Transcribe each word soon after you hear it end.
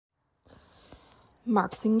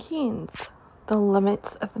Marx and Keynes, The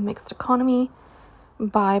Limits of the Mixed Economy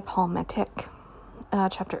by Paul Mattick.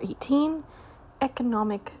 Chapter 18,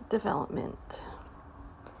 Economic Development.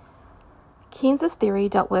 Keynes's theory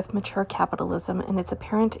dealt with mature capitalism and its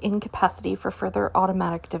apparent incapacity for further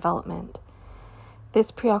automatic development.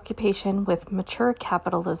 This preoccupation with mature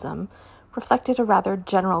capitalism reflected a rather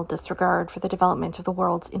general disregard for the development of the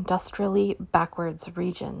world's industrially backwards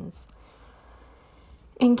regions.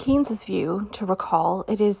 In Keynes's view, to recall,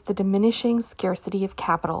 it is the diminishing scarcity of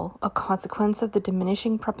capital, a consequence of the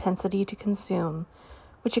diminishing propensity to consume,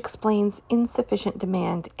 which explains insufficient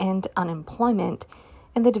demand and unemployment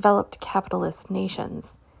in the developed capitalist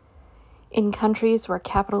nations. In countries where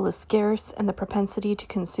capital is scarce and the propensity to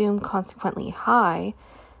consume consequently high,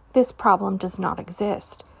 this problem does not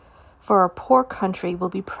exist, for a poor country will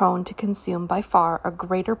be prone to consume by far a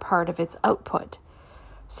greater part of its output,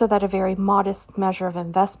 so that a very modest measure of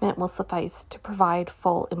investment will suffice to provide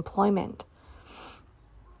full employment.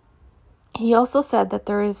 He also said that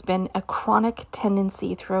there has been a chronic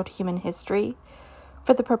tendency throughout human history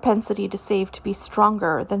for the propensity to save to be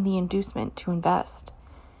stronger than the inducement to invest,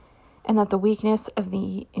 and that the weakness of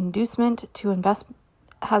the inducement to invest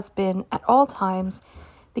has been at all times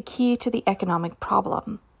the key to the economic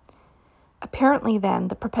problem. Apparently, then,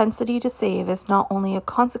 the propensity to save is not only a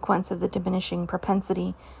consequence of the diminishing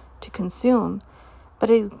propensity to consume,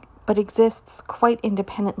 but exists quite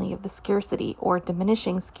independently of the scarcity or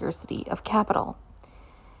diminishing scarcity of capital.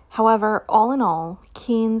 However, all in all,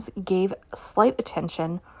 Keynes gave slight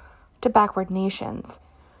attention to backward nations,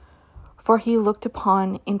 for he looked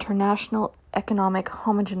upon international economic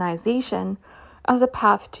homogenization as a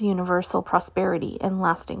path to universal prosperity and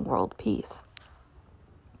lasting world peace.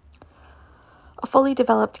 A fully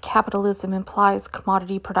developed capitalism implies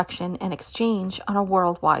commodity production and exchange on a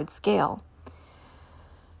worldwide scale,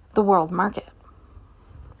 the world market.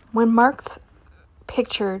 When Marx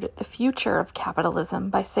pictured the future of capitalism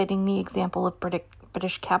by citing the example of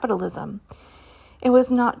British capitalism, it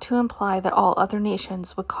was not to imply that all other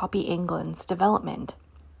nations would copy England's development,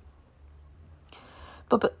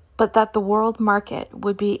 but that the world market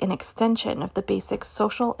would be an extension of the basic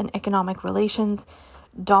social and economic relations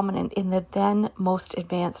dominant in the then most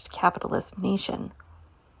advanced capitalist nation.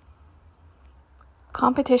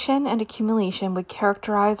 Competition and accumulation would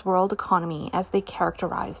characterize world economy as they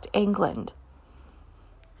characterized England.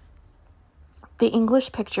 The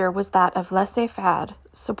English picture was that of laissez-faire,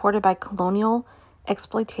 supported by colonial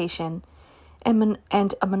exploitation and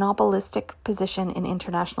a monopolistic position in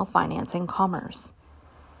international finance and commerce.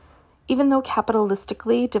 Even though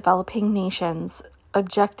capitalistically developing nations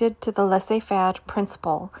objected to the laissez-faire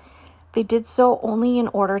principle, they did so only in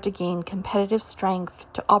order to gain competitive strength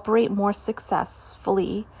to operate more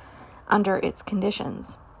successfully under its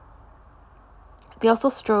conditions. They also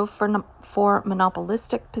strove for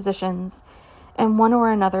monopolistic positions in one or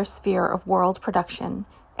another sphere of world production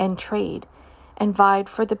and trade, and vied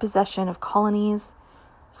for the possession of colonies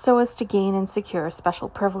so as to gain and secure special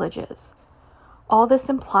privileges. All this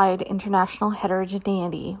implied international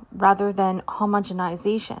heterogeneity rather than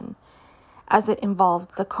homogenization, as it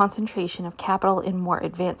involved the concentration of capital in more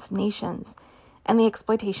advanced nations and the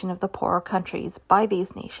exploitation of the poorer countries by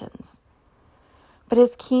these nations. But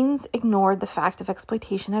as Keynes ignored the fact of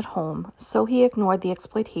exploitation at home, so he ignored the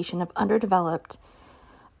exploitation of underdeveloped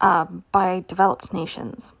by developed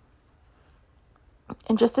nations.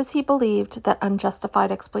 And just as he believed that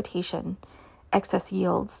unjustified exploitation, excess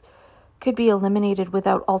yields, could be eliminated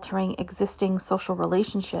without altering existing social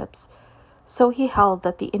relationships, so he held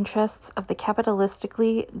that the interests of the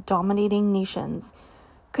capitalistically dominating nations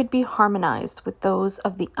could be harmonized with those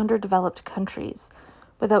of the underdeveloped countries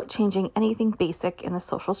without changing anything basic in the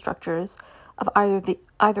social structures of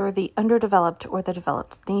either the underdeveloped or the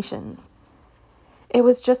developed nations. It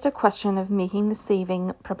was just a question of making the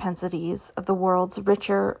saving propensities of the world's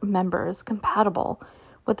richer members compatible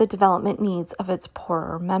with the development needs of its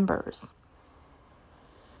poorer members.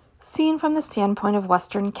 Seen from the standpoint of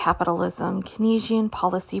Western capitalism, Keynesian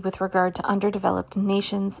policy with regard to underdeveloped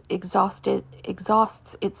nations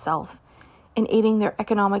exhausts itself in aiding their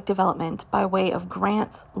economic development by way of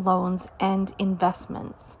grants, loans, and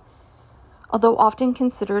investments. Although often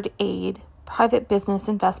considered aid, private business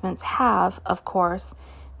investments have, of course,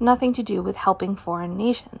 nothing to do with helping foreign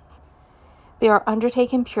nations. They are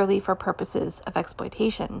undertaken purely for purposes of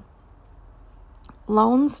exploitation.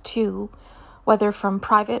 Loans, too, whether from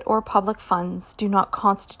private or public funds, do not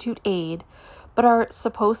constitute aid, but are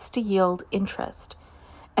supposed to yield interest,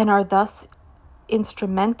 and are thus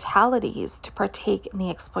instrumentalities to partake in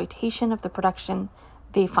the exploitation of the production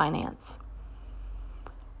they finance.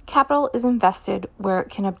 Capital is invested where it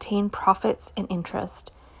can obtain profits and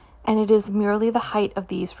interest, and it is merely the height of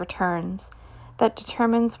these returns that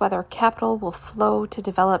determines whether capital will flow to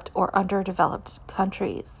developed or underdeveloped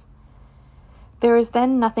countries. There is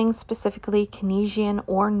then nothing specifically Keynesian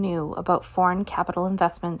or new about foreign capital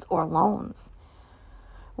investments or loans.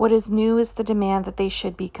 What is new is the demand that they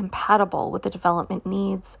should be compatible with the development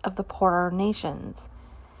needs of the poorer nations,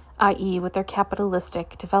 i.e., with their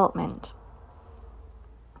capitalistic development.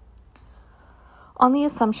 On the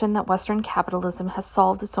assumption that Western capitalism has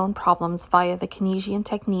solved its own problems via the Keynesian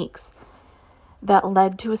techniques that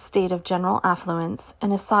led to a state of general affluence,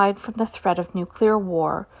 and aside from the threat of nuclear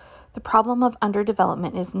war, the problem of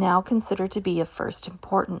underdevelopment is now considered to be of first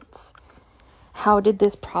importance. How did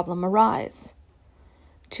this problem arise?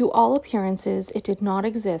 To all appearances, it did not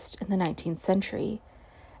exist in the 19th century.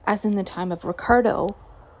 As in the time of Ricardo,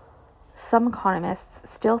 some economists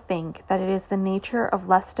still think that it is the nature of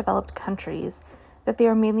less developed countries that they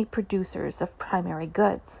are mainly producers of primary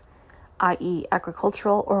goods, i.e.,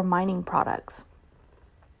 agricultural or mining products.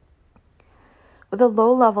 With a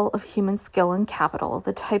low level of human skill and capital,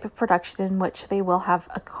 the type of production in which they will have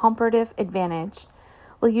a comparative advantage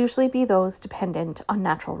will usually be those dependent on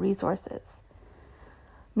natural resources.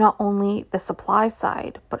 Not only the supply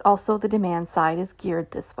side, but also the demand side is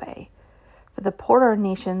geared this way. For the poorer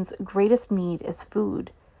nations' greatest need is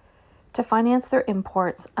food. To finance their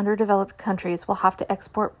imports, underdeveloped countries will have to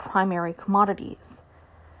export primary commodities.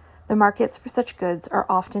 The markets for such goods are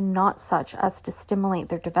often not such as to stimulate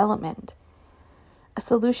their development. A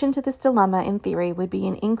solution to this dilemma in theory would be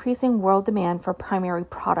an increasing world demand for primary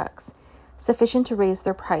products, sufficient to raise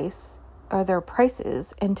their prices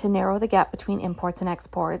and to narrow the gap between imports and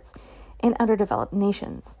exports in underdeveloped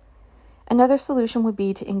nations. Another solution would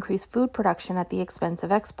be to increase food production at the expense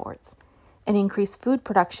of exports. An increased food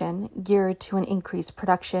production, geared to an increased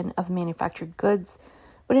production of manufactured goods,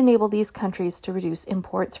 would enable these countries to reduce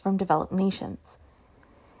imports from developed nations.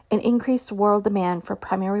 An increased world demand for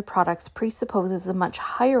primary products presupposes a much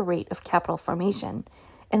higher rate of capital formation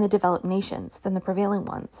in the developed nations than the prevailing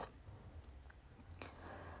ones.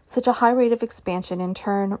 Such a high rate of expansion in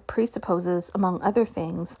turn presupposes, among other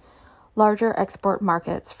things, larger export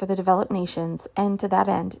markets for the developed nations and, to that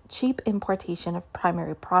end, cheap importation of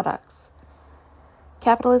primary products.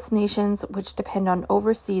 Capitalist nations which depend on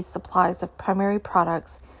overseas supplies of primary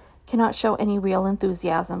products cannot show any real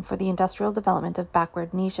enthusiasm for the industrial development of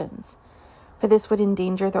backward nations, for this would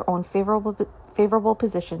endanger their own favorable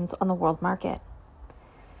positions on the world market.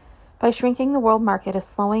 By shrinking the world market, a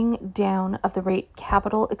slowing down of the rate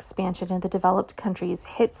capital expansion in the developed countries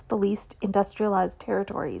hits the least industrialized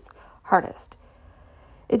territories hardest.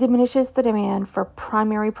 It diminishes the demand for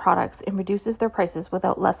primary products and reduces their prices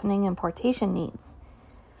without lessening importation needs.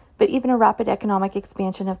 But even a rapid economic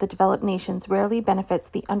expansion of the developed nations rarely benefits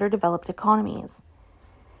the underdeveloped economies.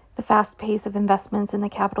 The fast pace of investments in the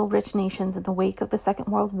capital-rich nations in the wake of the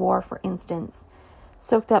Second World War, for instance,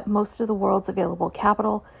 soaked up most of the world's available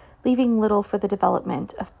capital, leaving little for the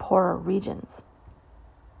development of poorer regions.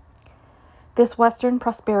 This Western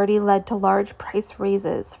prosperity led to large price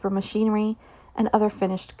raises for machinery and other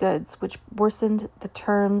finished goods, which worsened the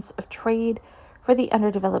terms of trade for the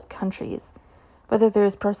underdeveloped countries. Whether there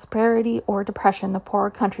is prosperity or depression, the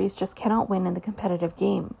poorer countries just cannot win in the competitive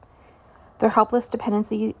game. Their helpless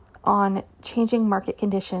dependency on changing market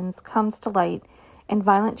conditions comes to light in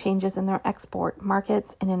violent changes in their export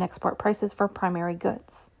markets and in export prices for primary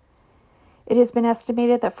goods. It has been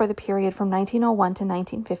estimated that for the period from 1901 to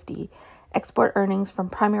 1950, export earnings from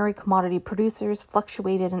primary commodity producers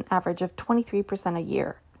fluctuated an average of 23% a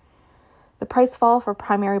year. The price fall for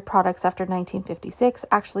primary products after 1956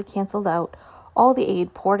 actually canceled out all the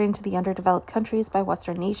aid poured into the underdeveloped countries by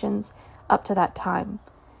Western nations up to that time.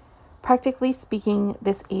 Practically speaking,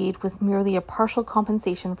 this aid was merely a partial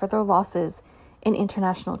compensation for their losses in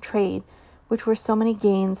international trade, which were so many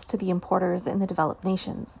gains to the importers in the developed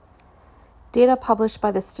nations. Data published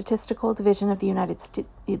by the Statistical Division of the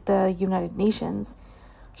United Nations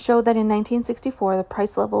show that in 1964, the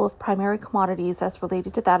price level of primary commodities as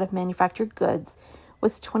related to that of manufactured goods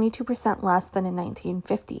was 22% less than in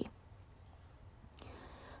 1950.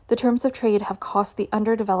 The terms of trade have cost the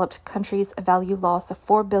underdeveloped countries a value loss of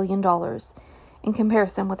 $4 billion in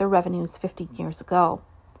comparison with their revenues 15 years ago.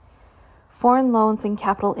 Foreign loans and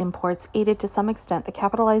capital imports aided to some extent the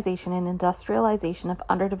capitalization and industrialization of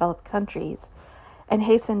underdeveloped countries and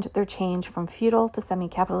hastened their change from feudal to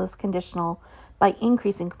semi-capitalist conditional by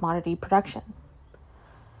increasing commodity production.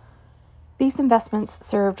 These investments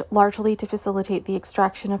served largely to facilitate the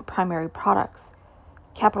extraction of primary products.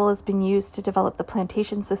 Capital has been used to develop the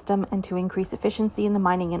plantation system and to increase efficiency in the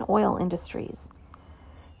mining and oil industries.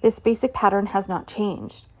 This basic pattern has not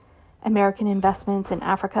changed. American investments in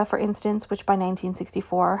Africa, for instance, which by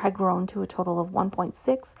 1964 had grown to a total of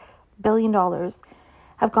 $1.6 billion,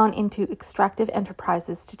 have gone into extractive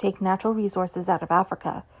enterprises to take natural resources out of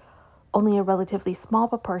Africa. Only a relatively small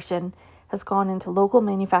proportion has gone into local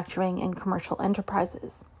manufacturing and commercial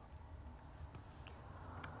enterprises.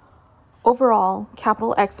 Overall,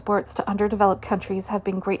 capital exports to underdeveloped countries have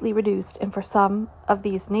been greatly reduced, and for some of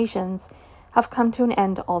these nations have come to an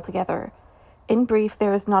end altogether. In brief,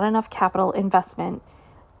 there is not enough capital investment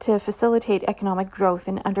to facilitate economic growth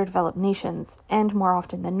in underdeveloped nations, and more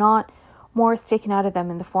often than not, more is taken out of them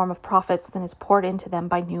in the form of profits than is poured into them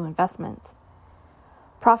by new investments.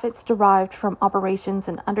 Profits derived from operations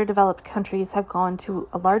in underdeveloped countries have gone to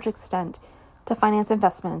a large extent to finance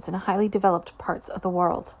investments in highly developed parts of the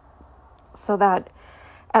world, so that,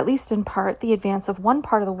 at least in part, the advance of one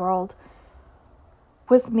part of the world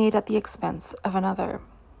was made at the expense of another.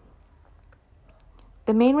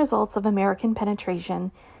 The main results of American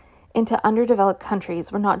penetration into underdeveloped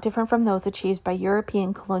countries were not different from those achieved by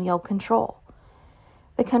European colonial control.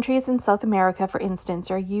 The countries in South America, for instance,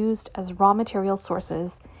 are used as raw material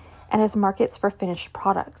sources and as markets for finished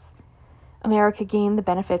products. America gained the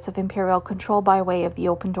benefits of imperial control by way of the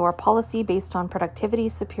open door policy based on productivity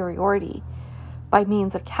superiority, by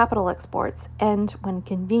means of capital exports, and, when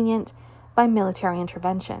convenient, by military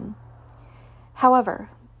intervention. However,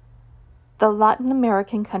 the Latin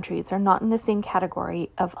American countries are not in the same category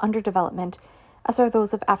of underdevelopment as are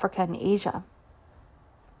those of Africa and Asia.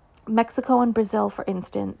 Mexico and Brazil, for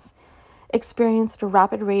instance, experienced a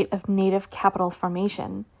rapid rate of native capital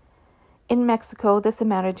formation. In Mexico, this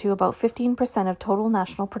amounted to about 15% of total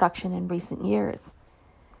national production in recent years.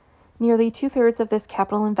 Nearly two-thirds of this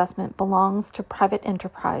capital investment belongs to private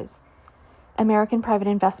enterprise. American private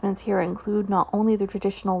investments here include not only the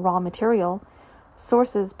traditional raw material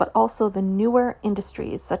sources, but also the newer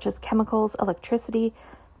industries such as chemicals, electricity,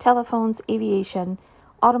 telephones, aviation,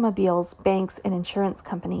 automobiles, banks, and insurance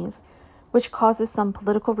companies, which causes some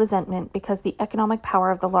political resentment because the economic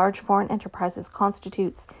power of the large foreign enterprises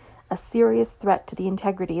constitutes a serious threat to the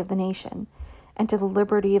integrity of the nation and to the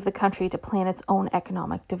liberty of the country to plan its own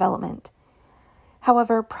economic development.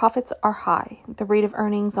 However, profits are high. The rate of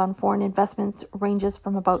earnings on foreign investments ranges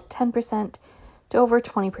from about 10% to over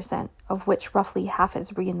 20%, of which roughly half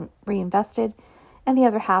is reinvested and the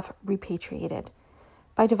other half repatriated.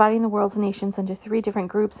 By dividing the world's nations into three different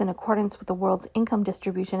groups in accordance with the world's income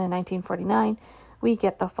distribution in 1949, we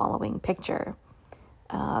get the following picture.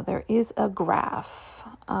 There is a graph.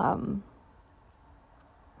 I'm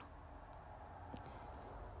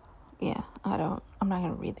not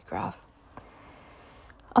going to read the graph.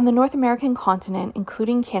 On the North American continent,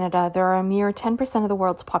 including Canada, there are a mere 10% of the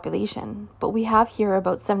world's population, but we have here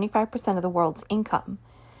about 75% of the world's income.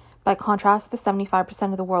 By contrast, the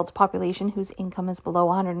 75% of the world's population whose income is below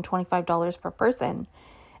 $125 per person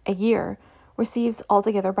a year receives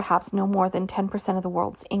altogether perhaps no more than 10% of the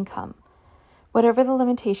world's income. Whatever the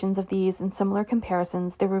limitations of these and similar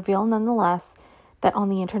comparisons, they reveal nonetheless that on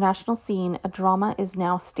the international scene a drama is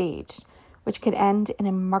now staged, which could end in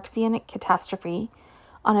a Marxian catastrophe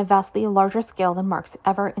on a vastly larger scale than Marx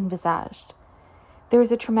ever envisaged. There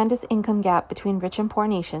is a tremendous income gap between rich and poor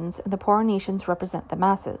nations, and the poorer nations represent the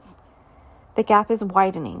masses. The gap is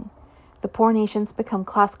widening. The poor nations become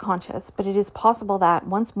class conscious, but it is possible that,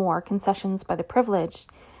 once more, concessions by the privileged,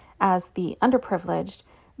 as the underprivileged,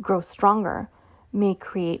 grow stronger, may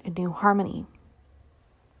create a new harmony.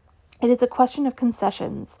 It is a question of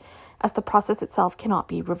concessions, as the process itself cannot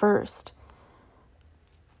be reversed.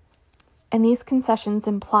 And these concessions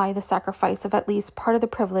imply the sacrifice of at least part of the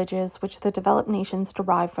privileges which the developed nations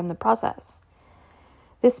derive from the process.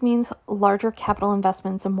 This means larger capital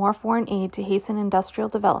investments and more foreign aid to hasten industrial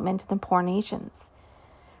development in the poor nations.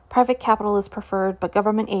 Private capital is preferred, but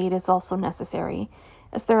government aid is also necessary,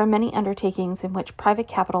 as there are many undertakings in which private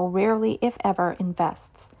capital rarely, if ever,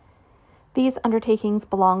 invests. These undertakings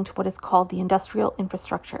belong to what is called the industrial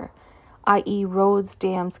infrastructure, i.e. roads,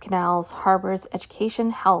 dams, canals, harbors,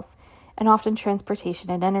 education, health, and often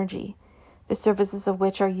transportation and energy, the services of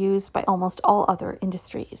which are used by almost all other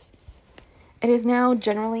industries. It is now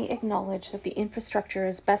generally acknowledged that the infrastructure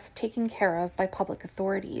is best taken care of by public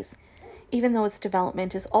authorities, even though its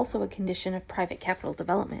development is also a condition of private capital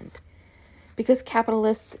development. Because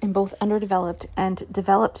capitalists in both underdeveloped and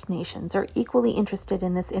developed nations are equally interested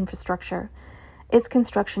in this infrastructure, its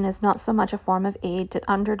construction is not so much a form of aid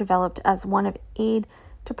to underdeveloped as one of aid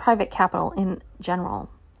to private capital in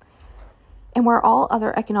general. And where all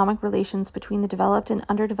other economic relations between the developed and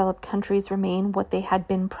underdeveloped countries remain what they had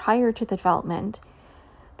been prior to the development,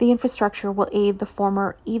 the infrastructure will aid the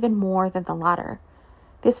former even more than the latter.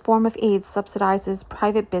 This form of aid subsidizes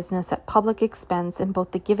private business at public expense in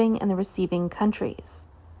both the giving and the receiving countries.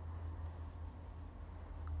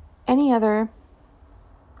 Any other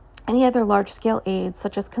large-scale aid,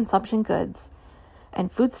 such as consumption goods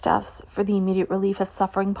and foodstuffs for the immediate relief of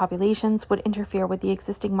suffering populations, would interfere with the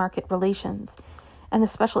existing market relations and the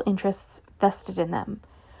special interests vested in them,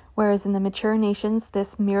 whereas in the mature nations,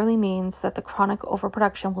 this merely means that the chronic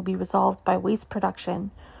overproduction will be resolved by waste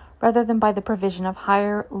production rather than by the provision of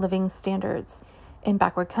higher living standards. In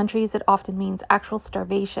backward countries, it often means actual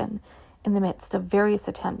starvation in the midst of various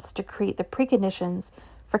attempts to create the preconditions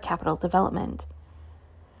for capital development.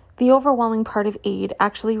 The overwhelming part of aid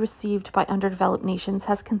actually received by underdeveloped nations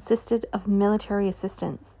has consisted of military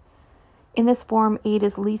assistance. In this form, aid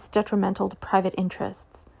is least detrimental to private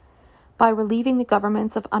interests. By relieving the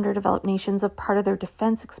governments of underdeveloped nations of part of their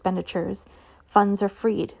defense expenditures, funds are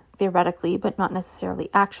freed, theoretically but not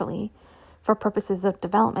necessarily actually, for purposes of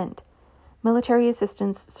development. Military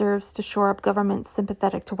assistance serves to shore up governments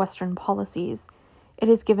sympathetic to Western policies. It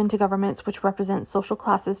is given to governments which represent social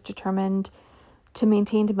classes determined to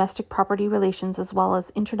maintain domestic property relations as well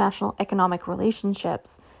as international economic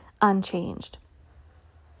relationships unchanged.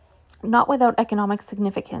 Not without economic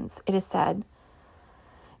significance, it is said,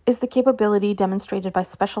 is the capability demonstrated by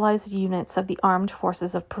specialized units of the armed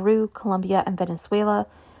forces of Peru, Colombia, and Venezuela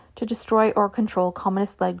to destroy or control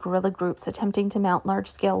communist-led guerrilla groups attempting to mount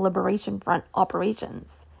large-scale liberation front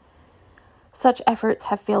operations. Such efforts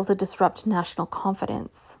have failed to disrupt national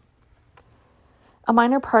confidence. A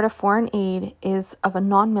minor part of foreign aid is of a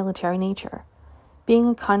non-military nature, being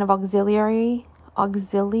a kind of auxiliary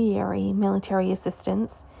military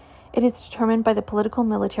assistance. It is determined by the political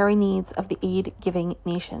military needs of the aid-giving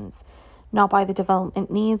nations, not by the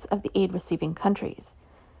development needs of the aid-receiving countries.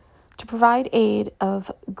 To provide aid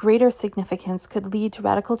of greater significance could lead to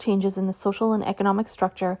radical changes in the social and economic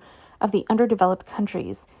structure of the underdeveloped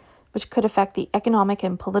countries, which could affect the economic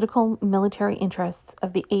and political military interests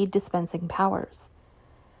of the aid-dispensing powers.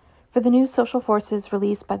 For the new social forces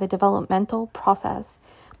released by the developmental process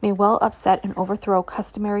may well upset and overthrow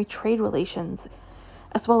customary trade relations,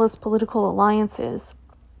 as well as political alliances,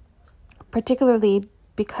 particularly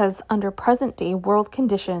because under present-day world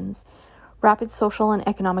conditions, rapid social and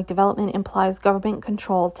economic development implies government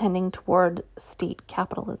control tending toward state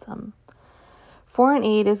capitalism. Foreign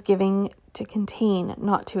aid is given to contain,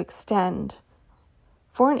 not to extend.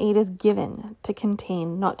 Foreign aid is given to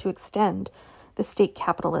contain, not to extend, the state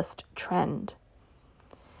capitalist trend.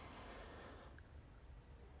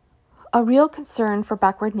 A real concern for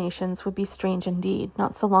backward nations would be strange indeed.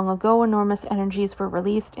 Not so long ago, enormous energies were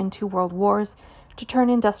released in 2 world wars to turn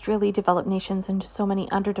industrially developed nations into so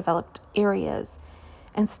many underdeveloped areas,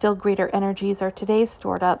 and still greater energies are today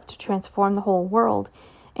stored up to transform the whole world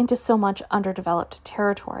into so much underdeveloped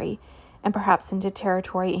territory, and perhaps into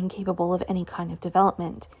territory incapable of any kind of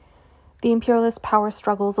development. The imperialist power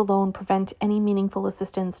struggles alone prevent any meaningful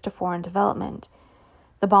assistance to foreign development.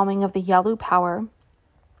 The bombing of the Yalu power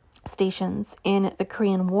stations in the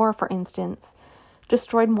Korean War, for instance,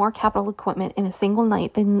 destroyed more capital equipment in a single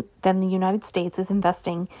night than the United States is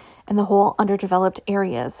investing in the whole underdeveloped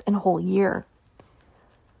areas in a whole year.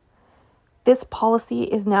 This policy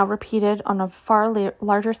is now repeated on a far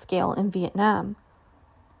larger scale in Vietnam,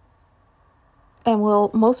 and will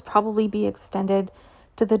most probably be extended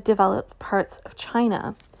to the developed parts of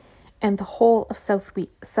China and the whole of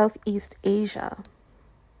Southeast Asia.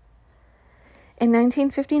 In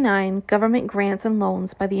 1959, government grants and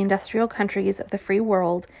loans by the industrial countries of the free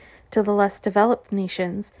world to the less developed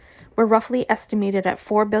nations were roughly estimated at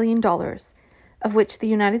 $4 billion, of which the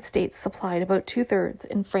United States supplied about 2/3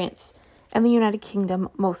 and France and the United Kingdom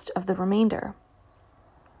most of the remainder.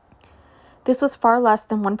 This was far less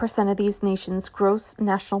than 1% of these nations' gross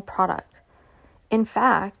national product. In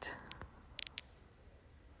fact,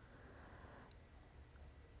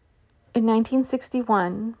 in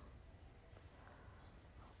 1961,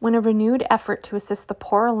 when a renewed effort to assist the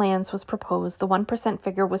poorer lands was proposed, the 1%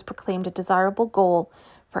 figure was proclaimed a desirable goal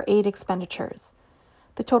for aid expenditures.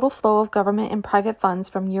 The total flow of government and private funds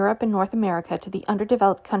from Europe and North America to the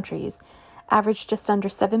underdeveloped countries averaged just under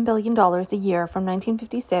 $7 billion a year from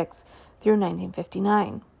 1956 through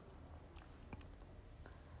 1959.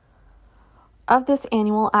 Of this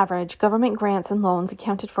annual average, government grants and loans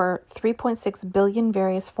accounted for 3.6 billion,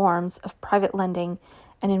 various forms of private lending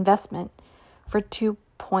and investment for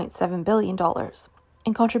 $2.7 billion,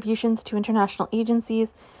 and contributions to international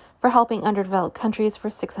agencies for helping underdeveloped countries for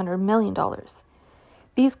 $600 million.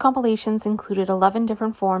 These compilations included 11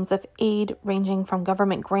 different forms of aid ranging from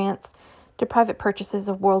government grants to private purchases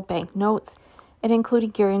of World Bank notes and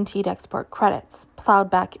including guaranteed export credits,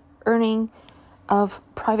 plowed back earning of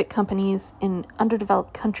private companies in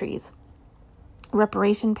underdeveloped countries,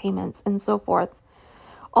 reparation payments, and so forth.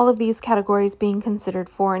 All of these categories being considered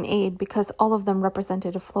foreign aid because all of them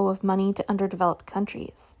represented a flow of money to underdeveloped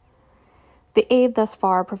countries. The aid thus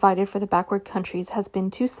far provided for the backward countries has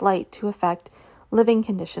been too slight to affect living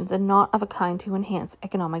conditions and not of a kind to enhance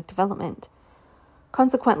economic development.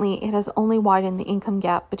 Consequently, it has only widened the income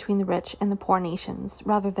gap between the rich and the poor nations,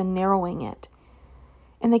 rather than narrowing it.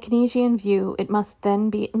 In the Keynesian view, it must then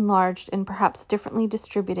be enlarged and perhaps differently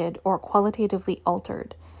distributed or qualitatively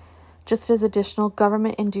altered, just as additional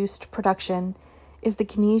government-induced production is the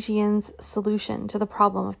Keynesians' solution to the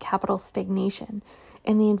problem of capital stagnation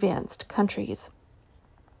in the advanced countries.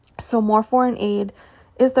 So more foreign aid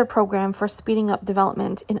is their program for speeding up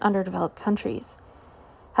development in underdeveloped countries.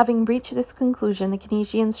 Having reached this conclusion, the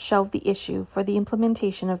Keynesians shelved the issue, for the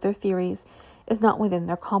implementation of their theories is not within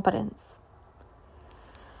their competence.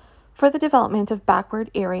 For the development of backward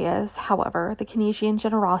areas, however, the Keynesian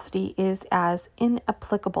generosity is as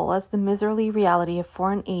inapplicable as the miserly reality of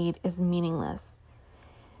foreign aid is meaningless.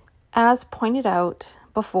 As pointed out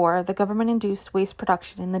before, the government-induced waste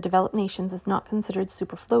production in the developed nations is not considered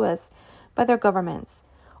superfluous by their governments,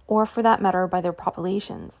 or for that matter by their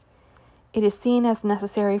populations. It is seen as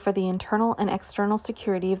necessary for the internal and external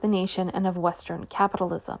security of the nation and of Western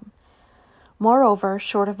capitalism. Moreover,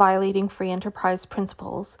 short of violating free enterprise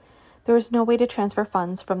principles, there is no way to transfer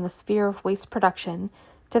funds from the sphere of waste production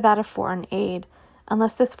to that of foreign aid,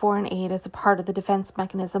 unless this foreign aid is a part of the defense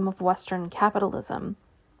mechanism of Western capitalism,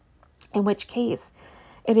 in which case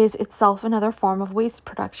it is itself another form of waste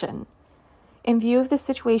production. In view of this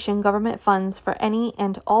situation, government funds for any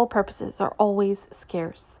and all purposes are always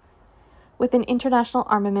scarce. With an international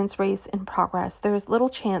armaments race in progress, there is little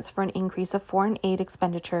chance for an increase of foreign aid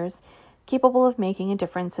expenditures capable of making a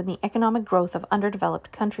difference in the economic growth of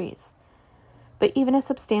underdeveloped countries. But even a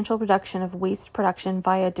substantial reduction of waste production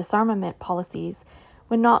via disarmament policies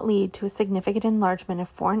would not lead to a significant enlargement of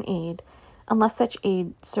foreign aid unless such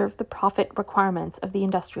aid served the profit requirements of the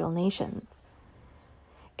industrial nations.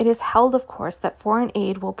 It is held, of course, that foreign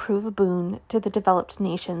aid will prove a boon to the developed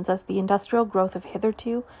nations as the industrial growth of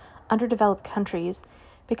hitherto underdeveloped countries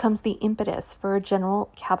becomes the impetus for a general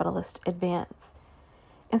capitalist advance.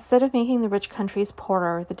 Instead of making the rich countries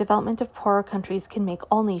poorer, the development of poorer countries can make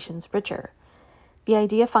all nations richer. The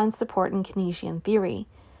idea finds support in Keynesian theory,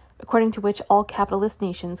 according to which all capitalist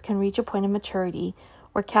nations can reach a point of maturity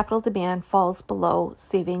where capital demand falls below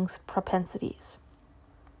savings propensities.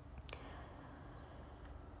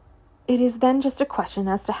 It is then just a question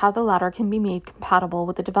as to how the latter can be made compatible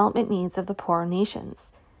with the development needs of the poorer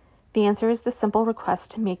nations. The answer is the simple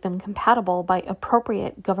request to make them compatible by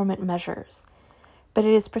appropriate government measures. But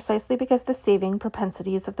it is precisely because the saving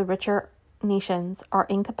propensities of the richer nations are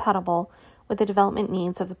incompatible with the development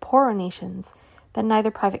needs of the poorer nations that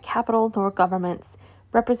neither private capital nor governments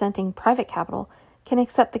representing private capital can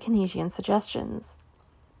accept the Keynesian suggestions.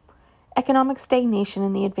 Economic stagnation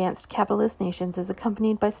in the advanced capitalist nations is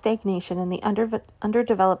accompanied by stagnation in the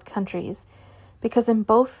underdeveloped countries because in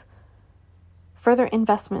both further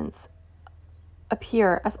investments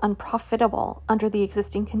appear as unprofitable under the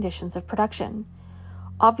existing conditions of production.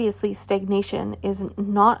 Obviously, stagnation is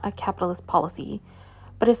not a capitalist policy,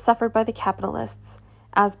 but is suffered by the capitalists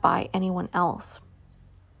as by anyone else,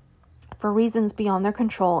 for reasons beyond their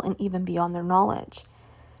control and even beyond their knowledge.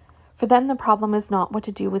 For them, the problem is not what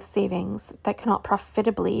to do with savings that cannot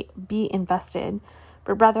profitably be invested,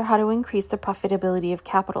 but rather how to increase the profitability of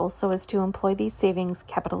capital so as to employ these savings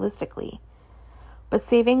capitalistically. But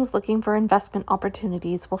savings looking for investment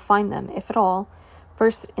opportunities will find them, if at all,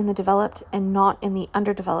 first in the developed and not in the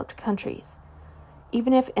underdeveloped countries.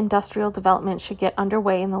 Even if industrial development should get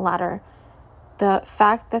underway in the latter, the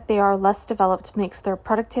fact that they are less developed makes their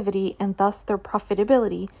productivity and thus their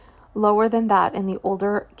profitability lower than that in the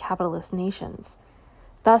older capitalist nations.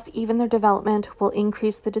 Thus, even their development will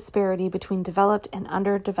increase the disparity between developed and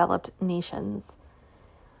underdeveloped nations.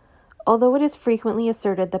 Although it is frequently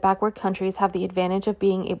asserted that backward countries have the advantage of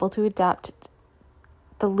being able to adapt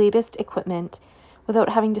the latest equipment without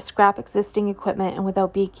having to scrap existing equipment and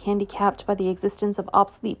without being handicapped by the existence of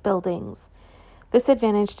obsolete buildings, this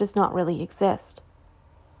advantage does not really exist.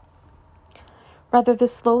 Rather, the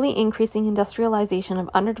slowly increasing industrialization of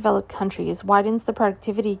underdeveloped countries widens the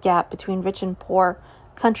productivity gap between rich and poor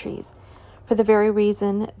countries, for the very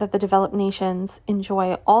reason that the developed nations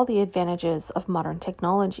enjoy all the advantages of modern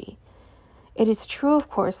technology. It is true, of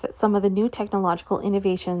course, that some of the new technological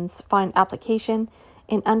innovations find application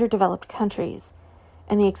in underdeveloped countries,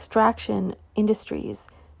 and the extraction industries,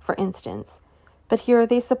 for instance, but here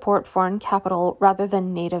they support foreign capital rather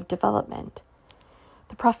than native development.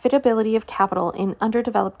 The profitability of capital in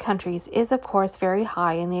underdeveloped countries is, of course, very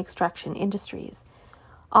high in the extraction industries.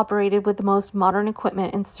 Operated with the most modern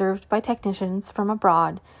equipment and served by technicians from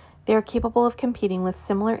abroad, they are capable of competing with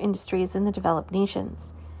similar industries in the developed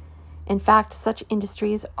nations. In fact, such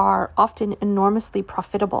industries are often enormously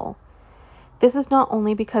profitable. This is not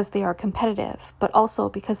only because they are competitive, but also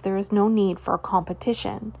because there is no need for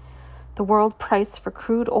competition. The world price for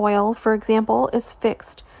crude oil, for example, is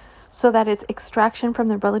fixed so that its extraction from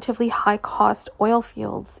the relatively high-cost oil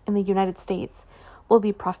fields in the United States will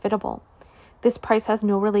be profitable. This price has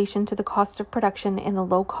no relation to the cost of production in the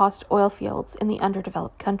low-cost oil fields in the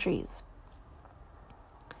underdeveloped countries.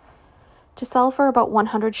 To sell for about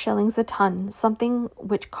 100 shillings a ton, something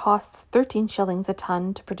which costs 13 shillings a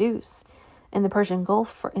ton to produce, in the Persian Gulf,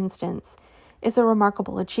 for instance, is a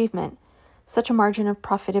remarkable achievement. Such a margin of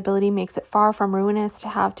profitability makes it far from ruinous to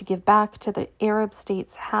have to give back to the Arab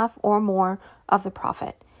states half or more of the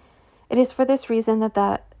profit. It is for this reason that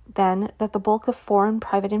the bulk of foreign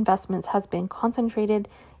private investments has been concentrated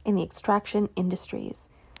in the extraction industries.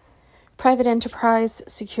 Private enterprise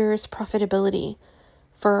secures profitability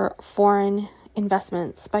for foreign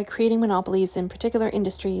investments by creating monopolies in particular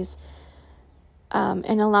industries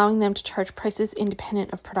and allowing them to charge prices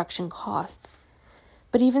independent of production costs.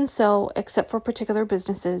 But even so, except for particular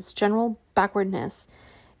businesses, general backwardness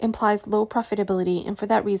implies low profitability and for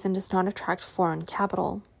that reason does not attract foreign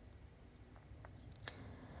capital.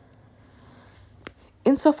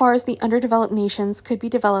 Insofar as the underdeveloped nations could be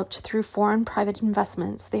developed through foreign private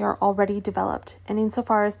investments, they are already developed, and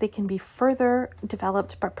insofar as they can be further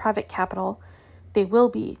developed by private capital, they will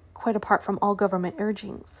be, quite apart from all government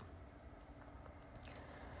urgings.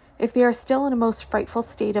 If they are still in a most frightful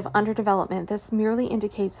state of underdevelopment, this merely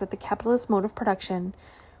indicates that the capitalist mode of production,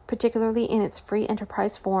 particularly in its free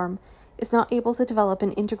enterprise form, is not able to develop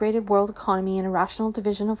an integrated world economy and a rational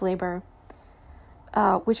division of labor,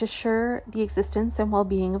 which assure the existence and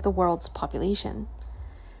well-being of the world's population.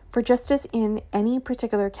 For just as in any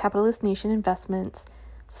particular capitalist nation investments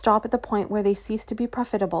stop at the point where they cease to be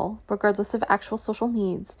profitable, regardless of actual social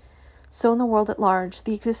needs, so in the world at large,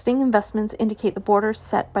 the existing investments indicate the borders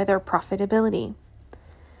set by their profitability.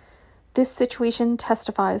 This situation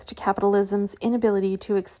testifies to capitalism's inability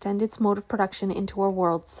to extend its mode of production into a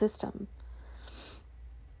world system.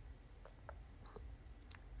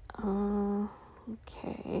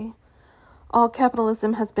 Okay. All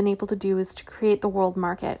capitalism has been able to do is to create the world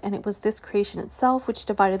market, and it was this creation itself which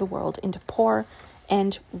divided the world into poor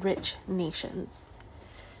and rich nations.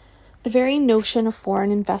 The very notion of foreign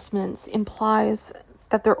investments implies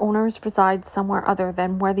that their owners reside somewhere other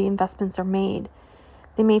than where the investments are made.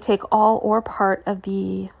 They may take all or part of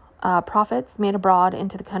the profits made abroad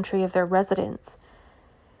into the country of their residence.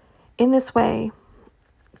 In this way,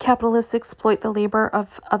 capitalists exploit the labor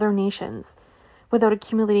of other nations without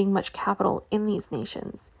accumulating much capital in these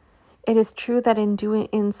nations. It is true that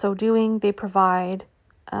in so doing, they provide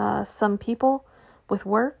some people with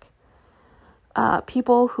work,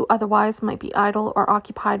 people who otherwise might be idle or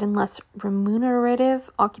occupied in less remunerative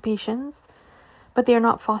occupations, but they are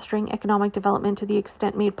not fostering economic development to the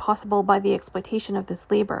extent made possible by the exploitation of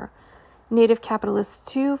this labor. Native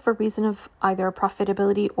capitalists, too, for reason of either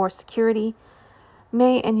profitability or security,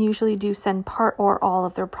 may and usually do send part or all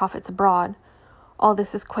of their profits abroad. All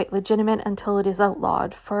this is quite legitimate until it is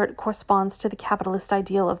outlawed, for it corresponds to the capitalist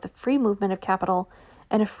ideal of the free movement of capital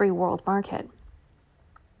and a free world market.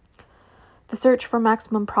 The search for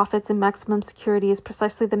maximum profits and maximum security is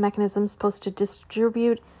precisely the mechanism supposed to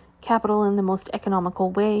distribute capital in the most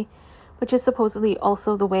economical way, which is supposedly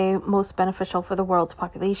also the way most beneficial for the world's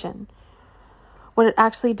population. What it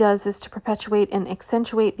actually does is to perpetuate and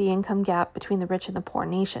accentuate the income gap between the rich and the poor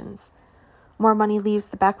nations. More money leaves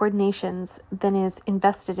the backward nations than is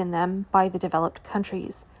invested in them by the developed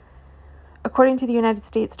countries. According to the United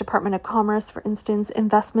States Department of Commerce, for instance,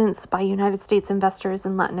 investments by United States investors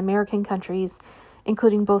in Latin American countries,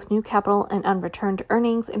 including both new capital and unreturned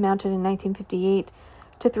earnings, amounted in 1958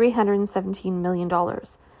 to $317 million,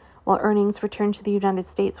 while earnings returned to the United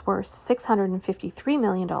States were $653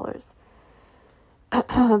 million.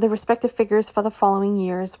 The respective figures for the following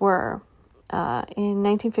years were, in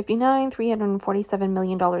 1959, $347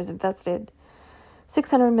 million invested,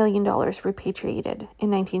 $600 million repatriated.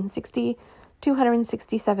 In 1960,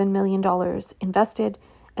 $267 million invested,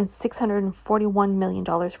 and $641 million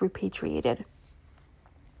repatriated.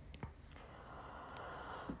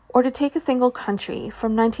 Or to take a single country,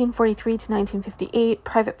 from 1943 to 1958,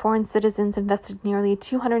 private foreign citizens invested nearly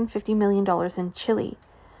 $250 million in Chile.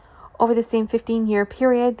 Over the same 15-year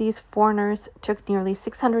period, these foreigners took nearly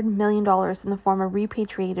 $600 million in the form of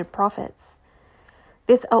repatriated profits.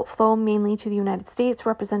 This outflow, mainly to the United States,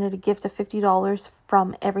 represented a gift of $50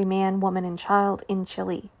 from every man, woman, and child in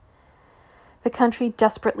Chile. The country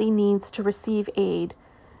desperately needs to receive aid,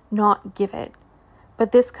 not give it.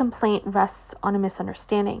 But this complaint rests on a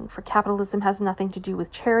misunderstanding, for capitalism has nothing to do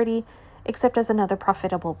with charity except as another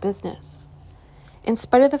profitable business. In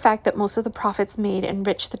spite of the fact that most of the profits made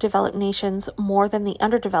enrich the developed nations more than the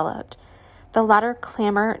underdeveloped, the latter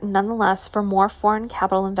clamor nonetheless for more foreign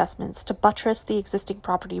capital investments to buttress the existing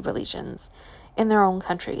property relations in their own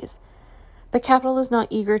countries. But capital is not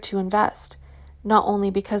eager to invest, not only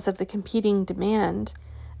because of the competing demand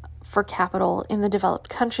for capital in the developed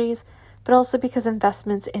countries, but also because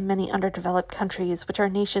investments in many underdeveloped countries, which are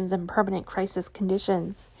nations in permanent crisis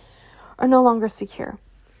conditions, are no longer secure.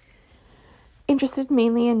 Interested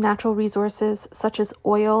mainly in natural resources such as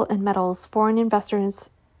oil and metals, foreign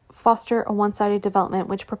investors foster a one-sided development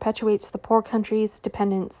which perpetuates the poor countries'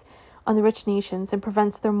 dependence on the rich nations and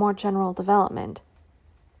prevents their more general development.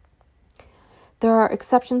 There are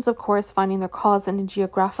exceptions, of course, finding their cause in a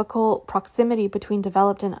geographical proximity between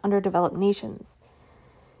developed and underdeveloped nations.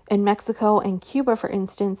 In Mexico and Cuba, for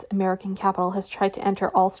instance, American capital has tried to enter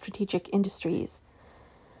all strategic industries.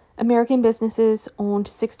 American businesses owned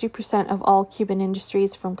 60% of all Cuban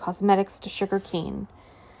industries, from cosmetics to sugarcane.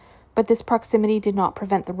 But this proximity did not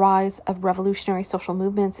prevent the rise of revolutionary social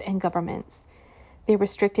movements and governments. They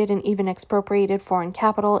restricted and even expropriated foreign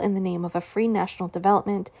capital in the name of a free national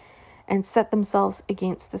development and set themselves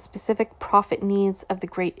against the specific profit needs of the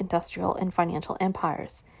great industrial and financial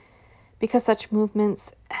empires. Because such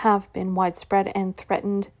movements have been widespread and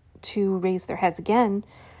threatened to raise their heads again,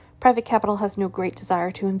 private capital has no great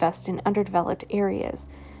desire to invest in underdeveloped areas,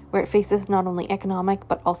 where it faces not only economic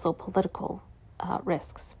but also political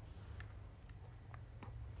risks.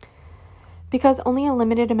 Because only a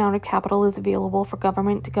limited amount of capital is available for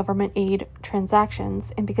government-to-government aid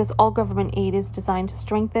transactions, and because all government aid is designed to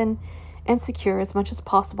strengthen and secure as much as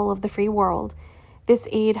possible of the free world, this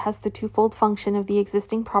aid has the twofold function of the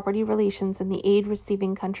existing property relations in the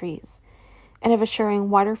aid-receiving countries, and of assuring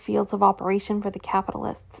wider fields of operation for the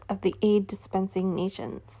capitalists of the aid-dispensing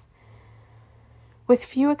nations. With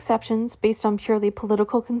few exceptions, based on purely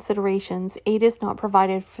political considerations, aid is not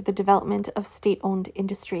provided for the development of state-owned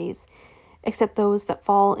industries, except those that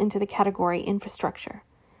fall into the category infrastructure.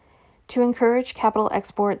 To encourage capital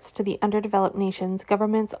exports to the underdeveloped nations,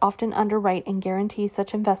 governments often underwrite and guarantee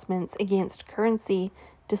such investments against currency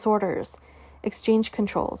disorders, exchange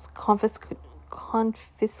controls,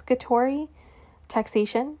 confiscatory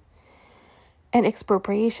taxation, and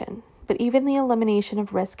expropriation. But even the elimination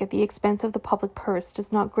of risk at the expense of the public purse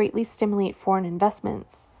does not greatly stimulate foreign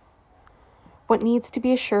investments. What needs to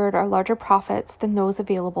be assured are larger profits than those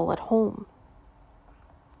available at home.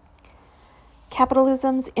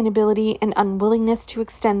 Capitalism's inability and unwillingness to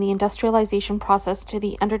extend the industrialization process to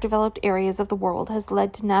the underdeveloped areas of the world has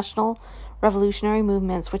led to national revolutionary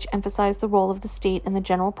movements which emphasize the role of the state in the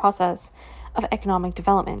general process of economic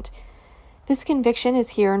development. This conviction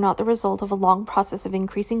is here not the result of a long process of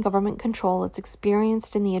increasing government control as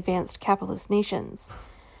experienced in the advanced capitalist nations.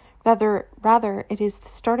 Rather, it is the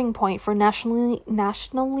starting point for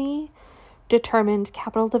nationally determined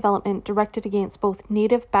capital development directed against both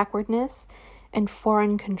native backwardness and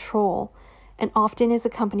foreign control, and often is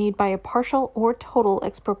accompanied by a partial or total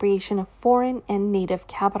expropriation of foreign and native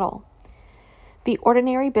capital. The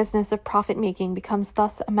ordinary business of profit-making becomes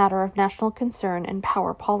thus a matter of national concern and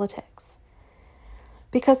power politics.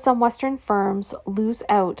 Because some Western firms lose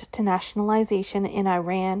out to nationalization in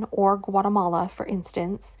Iran or Guatemala, for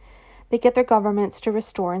instance, they get their governments to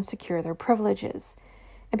restore and secure their privileges.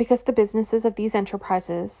 And because the businesses of these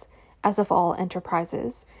enterprises, as of all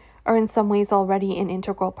enterprises, are in some ways already an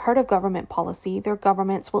integral part of government policy, their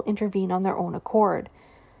governments will intervene on their own accord.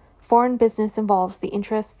 Foreign business involves the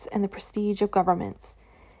interests and the prestige of governments.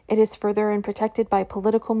 It is furthered and protected by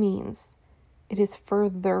political means.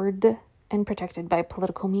 The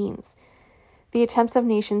attempts of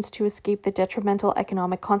nations to escape the detrimental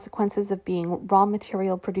economic consequences of being raw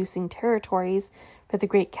material producing territories for the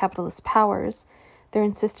great capitalist powers, their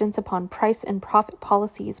insistence upon price and profit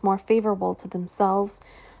policies more favorable to themselves,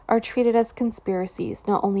 are treated as conspiracies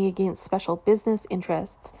not only against special business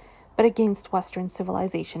interests, but against Western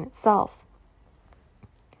civilization itself.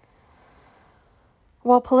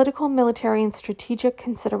 While political, military, and strategic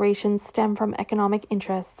considerations stem from economic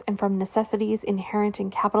interests and from necessities inherent in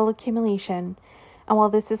capital accumulation, and while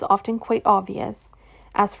this is often quite obvious,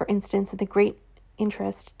 as for instance in the great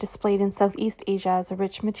interest displayed in Southeast Asia as a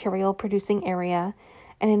rich material-producing area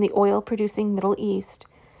and in the oil-producing Middle East,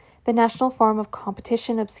 the national form of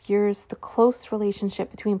competition obscures the close relationship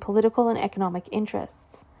between political and economic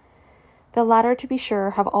interests. The latter, to be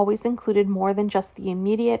sure, have always included more than just the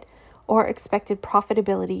immediate or expected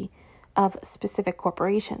profitability of specific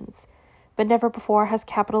corporations, but never before has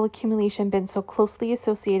capital accumulation been so closely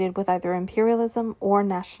associated with either imperialism or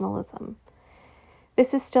nationalism.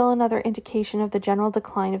 This is still another indication of the general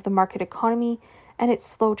decline of the market economy and its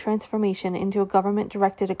slow transformation into a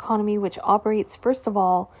government-directed economy which operates, first of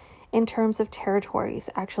all, in terms of territories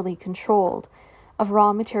actually controlled, of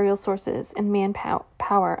raw material sources and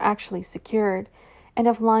manpower actually secured, and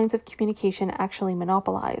of lines of communication actually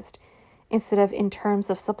monopolized, instead of in terms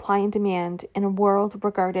of supply and demand in a world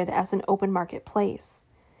regarded as an open marketplace.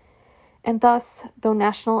 And thus, though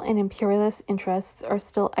national and imperialist interests are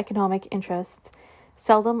still economic interests,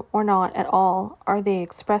 seldom or not at all are they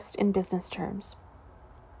expressed in business terms.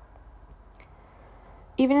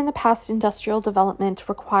 Even in the past, industrial development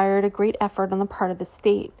required a great effort on the part of the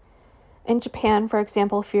state. In Japan, for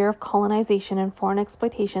example, fear of colonization and foreign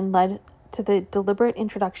exploitation led to the deliberate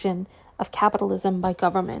introduction of capitalism by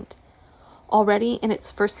government. Already in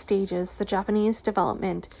its first stages, the Japanese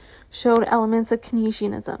development showed elements of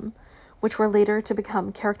Keynesianism, which were later to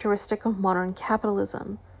become characteristic of modern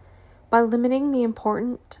capitalism. By limiting the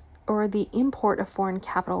import of foreign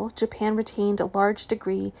capital, Japan retained a large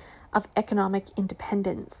degree of economic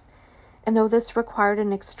independence, and though this required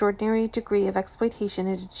an extraordinary degree of exploitation,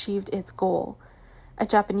 it achieved its goal, a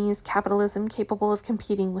Japanese capitalism capable of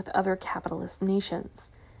competing with other capitalist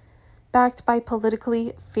nations. Backed by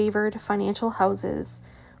politically favored financial houses,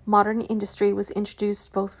 modern industry was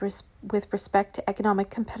introduced both with respect to economic,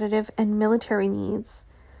 competitive, and military needs.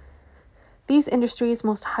 These industries,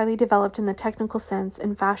 most highly developed in the technical sense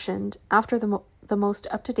and fashioned after the most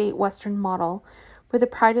up-to-date Western model, were the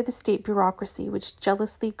pride of the state bureaucracy, which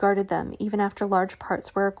jealously guarded them even after large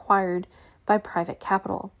parts were acquired by private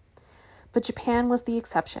capital. But Japan was the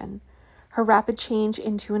exception. Her rapid change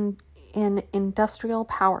into an industrial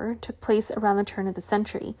power took place around the turn of the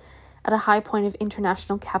century, at a high point of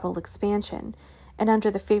international capital expansion, and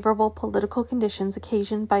under the favorable political conditions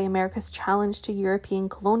occasioned by America's challenge to European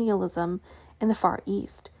colonialism in the Far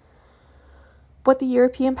East. What the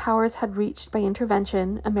European powers had reached by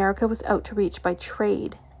intervention, America was out to reach by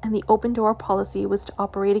trade, and the open door policy was to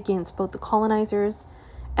operate against both the colonizers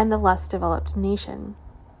and the less developed nation.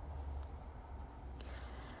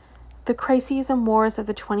 The crises and wars of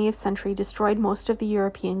the 20th century destroyed most of the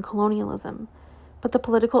European colonialism, but the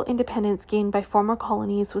political independence gained by former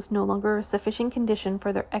colonies was no longer a sufficient condition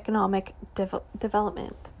for their economic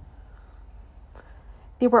development.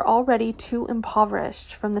 They were already too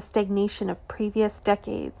impoverished from the stagnation of previous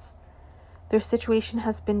decades. Their situation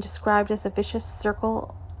has been described as a vicious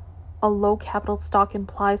circle. A low capital stock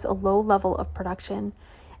implies a low level of production,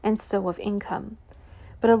 and so of income.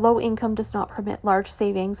 But a low income does not permit large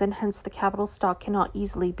savings, and hence the capital stock cannot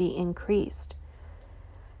easily be increased.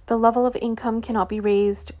 The level of income cannot be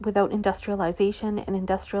raised without industrialization, and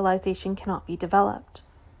industrialization cannot be developed.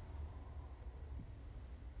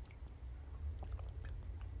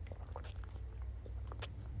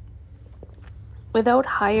 Without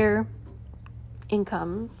higher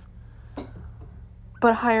incomes,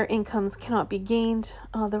 but higher incomes cannot be gained.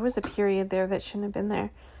 Oh, there was a period there that shouldn't have been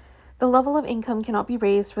there. The level of income cannot be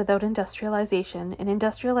raised without industrialization, and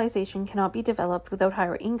industrialization cannot be developed without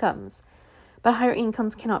higher incomes. But higher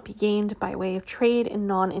incomes cannot be gained by way of trade in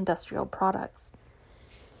non-industrial products.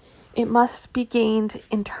 It must be gained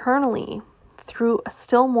internally through a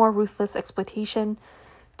still more ruthless exploitation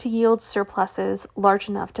to yield surpluses large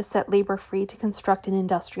enough to set labor free to construct an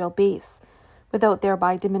industrial base, without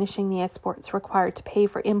thereby diminishing the exports required to pay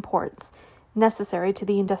for imports necessary to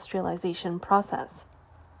the industrialization process.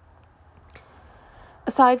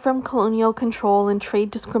 Aside from colonial control and trade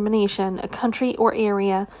discrimination, a country or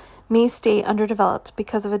area may stay underdeveloped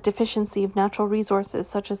because of a deficiency of natural resources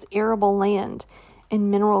such as arable land and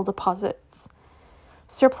mineral deposits.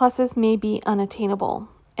 Surpluses may be unattainable,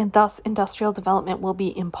 and thus industrial development will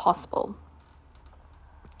be impossible,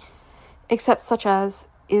 except such as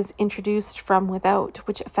is introduced from without,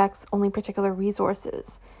 which affects only particular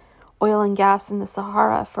resources, oil and gas in the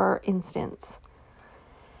Sahara, for instance.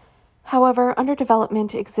 However,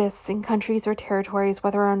 underdevelopment exists in countries or territories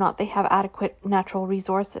whether or not they have adequate natural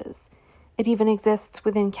resources. It even exists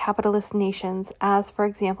within capitalist nations, as, for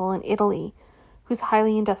example, in Italy, whose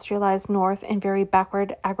highly industrialized north and very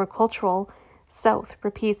backward agricultural south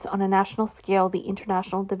repeats on a national scale the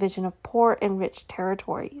international division of poor and rich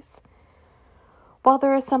territories. While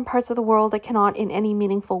there are some parts of the world that cannot in any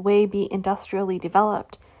meaningful way be industrially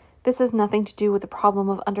developed, this has nothing to do with the problem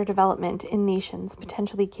of underdevelopment in nations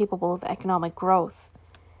potentially capable of economic growth.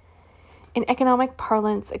 In economic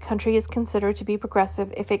parlance, a country is considered to be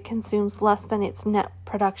progressive if it consumes less than its net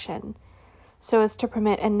production, so as to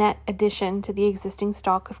permit a net addition to the existing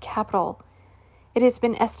stock of capital. It has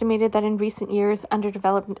been estimated that in recent years,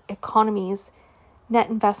 underdeveloped economies' net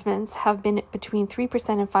investments have been between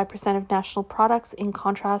 3% and 5% of national products, in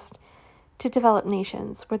contrast to developed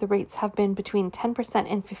nations, where the rates have been between 10%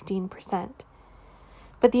 and 15%.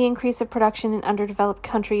 But the increase of production in underdeveloped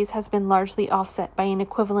countries has been largely offset by an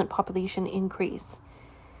equivalent population increase.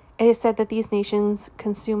 It is said that these nations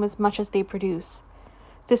consume as much as they produce.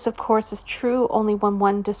 This, of course, is true only when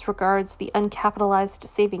one disregards the uncapitalized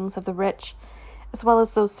savings of the rich, as well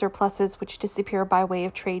as those surpluses which disappear by way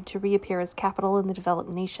of trade to reappear as capital in the developed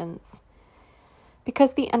nations.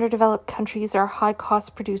 Because the underdeveloped countries are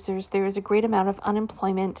high-cost producers, there is a great amount of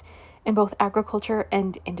unemployment in both agriculture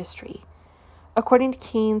and industry. According to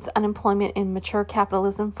Keynes, unemployment in mature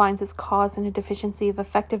capitalism finds its cause in a deficiency of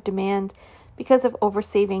effective demand because of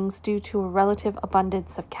oversavings due to a relative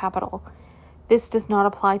abundance of capital. This does not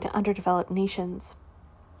apply to underdeveloped nations.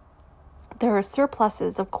 There are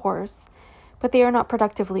surpluses, of course, but they are not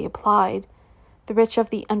productively applied. The rich of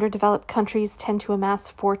the underdeveloped countries tend to amass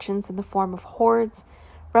fortunes in the form of hoards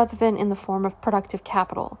rather than in the form of productive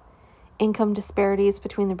capital. Income disparities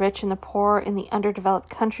between the rich and the poor in the underdeveloped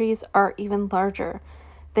countries are even larger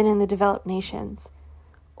than in the developed nations,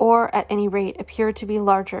 or at any rate appear to be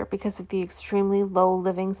larger because of the extremely low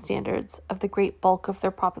living standards of the great bulk of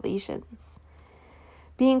their populations.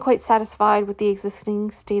 Being quite satisfied with the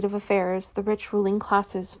existing state of affairs, the rich ruling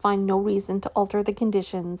classes find no reason to alter the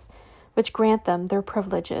conditions which grant them their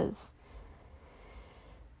privileges.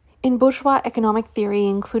 In bourgeois economic theory,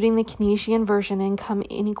 including the Keynesian version, income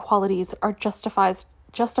inequalities are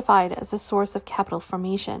justified as a source of capital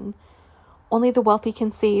formation. Only the wealthy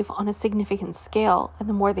can save on a significant scale, and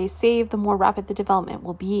the more they save, the more rapid the development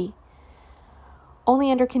will be.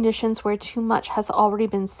 Only under conditions where too much has already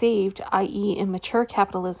been saved, i.e. in mature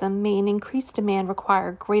capitalism, may an increased demand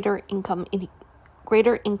require greater income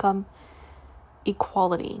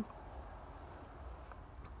equality.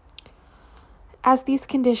 As these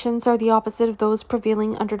conditions are the opposite of those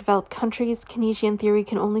prevailing under developed countries, Keynesian theory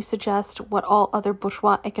can only suggest what all other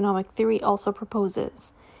bourgeois economic theory also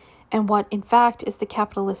proposes, and what, in fact, is the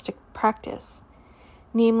capitalistic practice,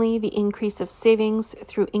 namely the increase of savings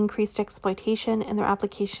through increased exploitation and their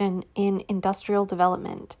application in industrial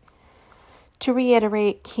development. To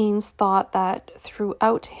reiterate, Keynes thought that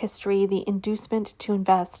throughout history the inducement to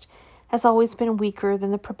invest has always been weaker than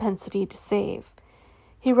the propensity to save.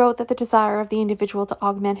 He wrote that the desire of the individual to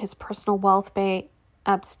augment his personal wealth by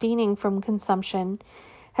abstaining from consumption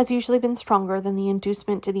has usually been stronger than the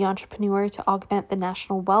inducement to the entrepreneur to augment the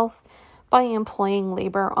national wealth by employing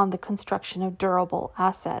labor on the construction of durable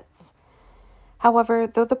assets. However,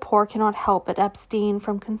 though the poor cannot help but abstain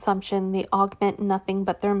from consumption, they augment nothing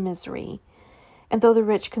but their misery, and though the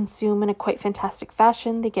rich consume in a quite fantastic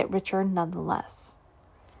fashion, they get richer nonetheless.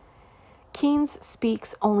 Keynes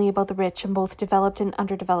speaks only about the rich in both developed and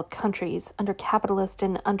underdeveloped countries, under capitalist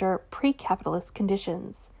and under pre-capitalist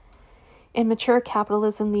conditions. In mature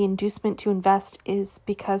capitalism, the inducement to invest is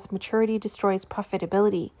because maturity destroys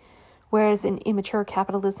profitability, whereas in immature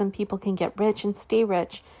capitalism, people can get rich and stay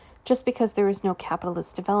rich just because there is no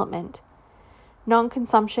capitalist development.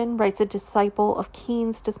 Non-consumption, writes a disciple of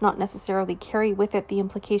Keynes, does not necessarily carry with it the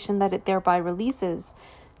implication that it thereby releases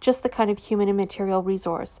just the kind of human and material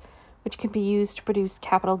resource which can be used to produce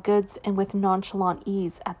capital goods, and with nonchalant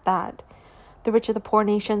ease at that. The rich of the poor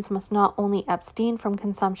nations must not only abstain from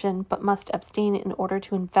consumption, but must abstain in order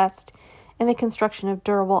to invest in the construction of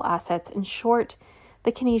durable assets. In short,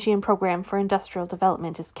 the Keynesian program for industrial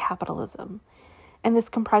development is capitalism, and this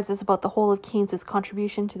comprises about the whole of Keynes's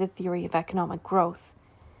contribution to the theory of economic growth.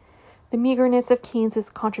 The meagerness of Keynes's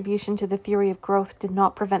contribution to the theory of growth did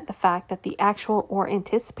not prevent the fact that the actual or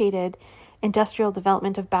anticipated industrial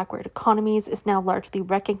development of backward economies is now largely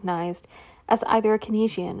recognized as either a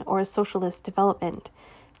Keynesian or a socialist development,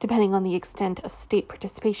 depending on the extent of state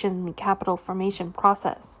participation in the capital formation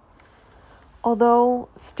process. Although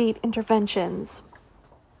state interventions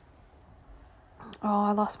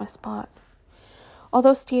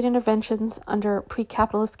under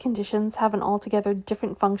pre-capitalist conditions have an altogether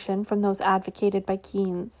different function from those advocated by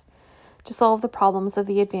Keynes to solve the problems of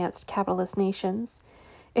the advanced capitalist nations,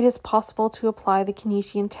 it is possible to apply the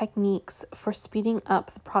Keynesian techniques for speeding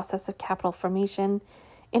up the process of capital formation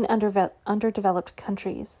in underdeveloped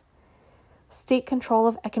countries. State control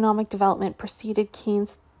of economic development preceded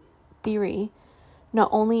Keynes' theory, not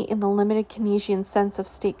only in the limited Keynesian sense of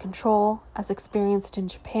state control, as experienced in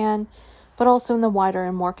Japan, but also in the wider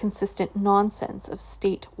and more consistent nonsense of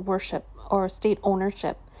state worship or state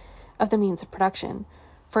ownership of the means of production,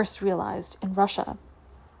 first realized in Russia.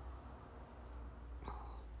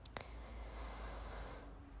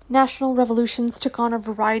 National revolutions took on a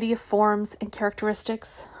variety of forms and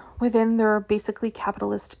characteristics within their basically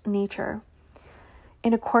capitalist nature.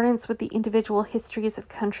 In accordance with the individual histories of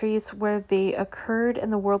countries where they occurred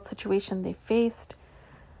and the world situation they faced,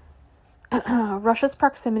 Russia's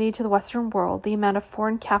proximity to the Western world, the amount of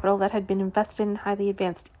foreign capital that had been invested in highly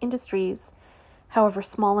advanced industries, however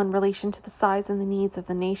small in relation to the size and the needs of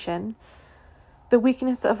the nation, the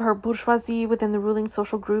weakness of her bourgeoisie within the ruling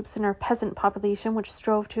social groups and her peasant population which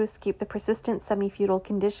strove to escape the persistent semi-feudal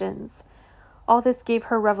conditions. All this gave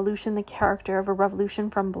her revolution the character of a revolution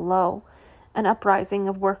from below, an uprising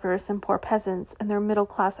of workers and poor peasants and their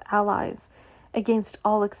middle-class allies against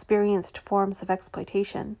all experienced forms of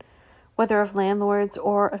exploitation, whether of landlords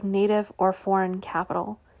or of native or foreign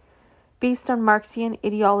capital. Based on Marxian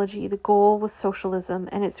ideology, the goal was socialism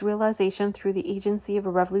and its realization through the agency of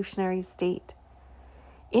a revolutionary state.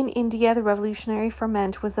 In India, the revolutionary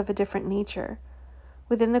ferment was of a different nature.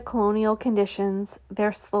 Within the colonial conditions,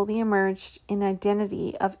 there slowly emerged an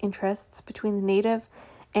identity of interests between the native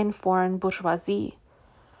and foreign bourgeoisie.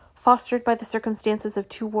 Fostered by the circumstances of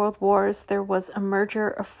 2 world wars, there was a merger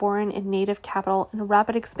of foreign and native capital and a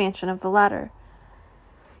rapid expansion of the latter.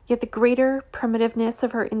 Yet the greater primitiveness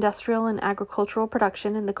of her industrial and agricultural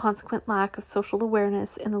production and the consequent lack of social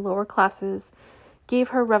awareness in the lower classes gave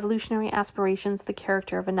her revolutionary aspirations the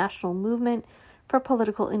character of a national movement for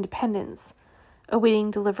political independence,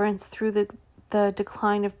 awaiting deliverance through the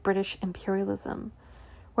decline of British imperialism.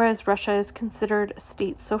 Whereas Russia is considered a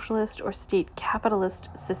state socialist or state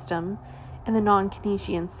capitalist system in the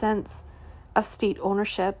non-Keynesian sense of state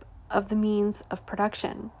ownership of the means of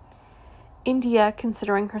production. India,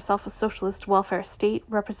 considering herself a socialist welfare state,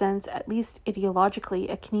 represents, at least ideologically,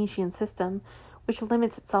 a Keynesian system which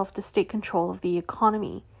limits itself to state control of the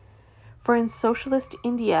economy. For in socialist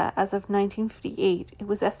India, as of 1958, it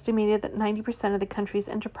was estimated that 90% of the country's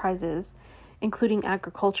enterprises, including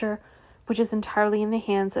agriculture, which is entirely in the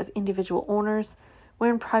hands of individual owners, were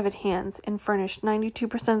in private hands and furnished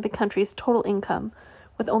 92% of the country's total income,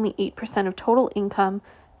 with only 8% of total income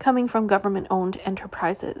coming from government-owned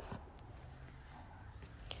enterprises.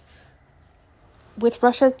 With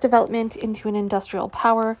Russia's development into an industrial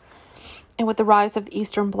power, and with the rise of the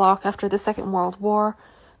Eastern Bloc after the Second World War,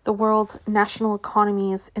 the world's national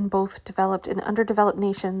economies in both developed and underdeveloped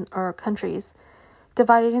nations or countries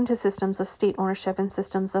divided into systems of state ownership and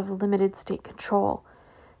systems of limited state control.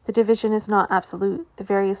 The division is not absolute. The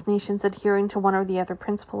various nations adhering to one or the other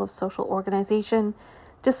principle of social organization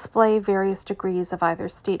display various degrees of either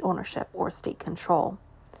state ownership or state control.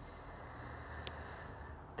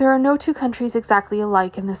 There are no 2 countries exactly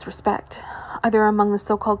alike in this respect, either among the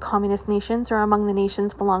so-called communist nations or among the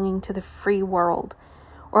nations belonging to the free world,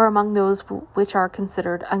 or among those which are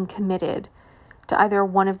considered uncommitted to either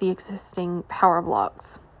one of the existing power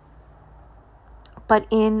blocks. But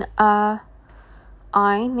in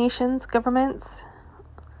nations governments,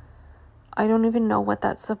 I don't even know what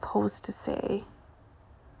that's supposed to say.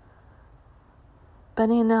 But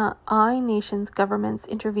in nations governments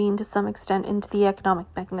intervene to some extent into the economic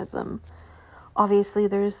mechanism. Obviously,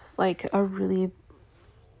 there's like a really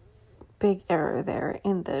big error there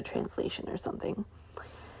in the translation or something.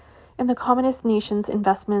 In the communist nations,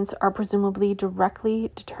 investments are presumably directly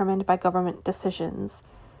determined by government decisions.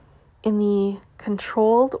 In the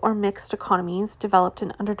controlled or mixed economies, developed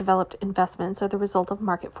and underdeveloped investments are the result of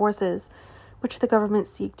market forces, which the government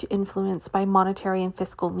seek to influence by monetary and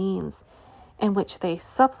fiscal means, and which they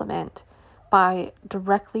supplement by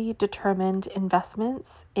directly determined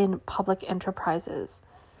investments in public enterprises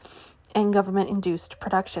and government-induced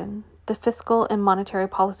production. The fiscal and monetary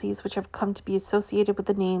policies which have come to be associated with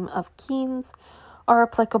the name of Keynes are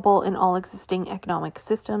applicable in all existing economic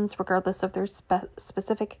systems, regardless of their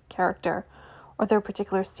specific character or their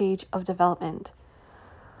particular stage of development.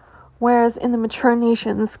 Whereas in the mature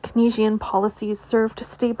nations, Keynesian policies serve to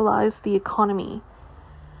stabilize the economy.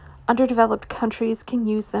 Underdeveloped countries can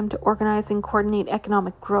use them to organize and coordinate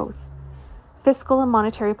economic growth. Fiscal and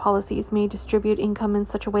monetary policies may distribute income in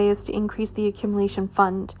such a way as to increase the accumulation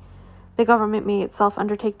fund. The government may itself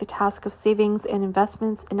undertake the task of savings and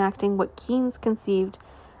investments, enacting what Keynes conceived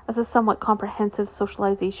as a somewhat comprehensive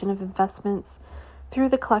socialization of investments through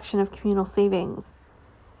the collection of communal savings.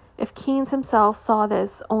 If Keynes himself saw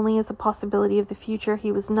this only as a possibility of the future,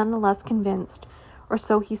 he was nonetheless convinced, or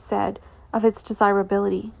so he said, of its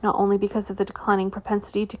desirability, not only because of the declining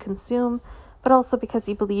propensity to consume, but also because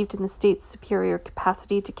he believed in the state's superior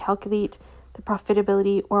capacity to calculate the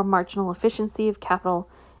profitability or marginal efficiency of capital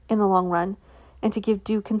in the long run, and to give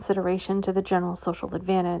due consideration to the general social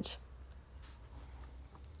advantage.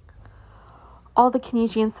 All the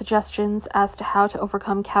Keynesian suggestions as to how to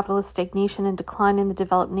overcome capitalist stagnation and decline in the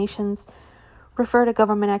developed nations refer to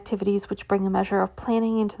government activities which bring a measure of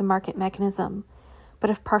planning into the market mechanism. But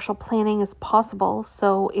if partial planning is possible,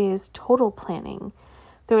 so is total planning.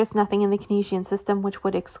 There is nothing in the Keynesian system which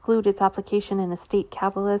would exclude its application in a state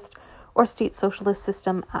capitalist or state socialist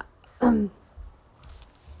system.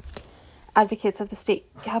 Advocates of the state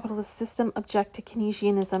capitalist system object to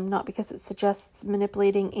Keynesianism not because it suggests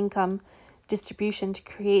manipulating income distribution to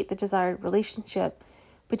create the desired relationship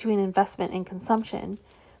between investment and consumption,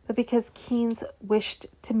 but because Keynes wished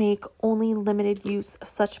to make only limited use of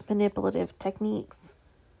such manipulative techniques.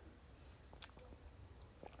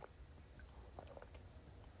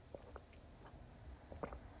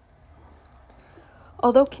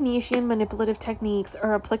 Although Keynesian manipulative techniques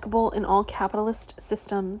are applicable in all capitalist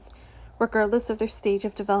systems, regardless of their stage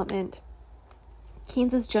of development,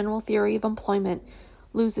 Keynes's general theory of employment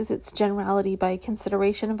loses its generality by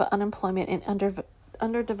consideration of unemployment in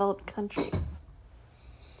underdeveloped countries.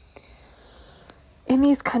 In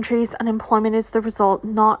these countries, unemployment is the result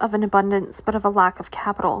not of an abundance but of a lack of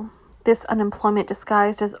capital. This unemployment,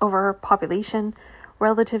 disguised as overpopulation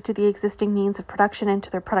relative to the existing means of production and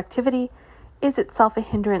to their productivity, is itself a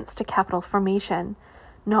hindrance to capital formation,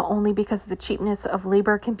 not only because of the cheapness of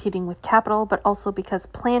labor competing with capital, but also because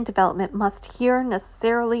planned development must here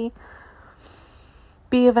necessarily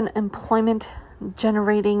be of an employment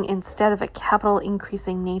generating instead of a capital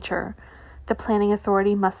increasing nature. The planning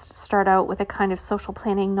authority must start out with a kind of social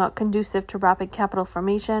planning not conducive to rapid capital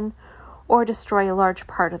formation or destroy a large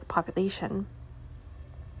part of the population.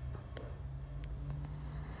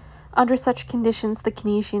 Under such conditions, the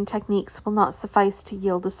Keynesian techniques will not suffice to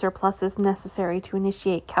yield the surpluses necessary to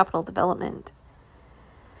initiate capital development.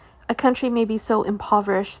 A country may be so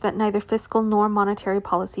impoverished that neither fiscal nor monetary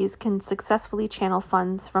policies can successfully channel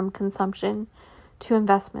funds from consumption to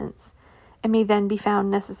investments. It may then be found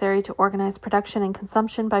necessary to organize production and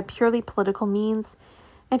consumption by purely political means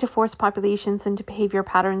and to force populations into behavior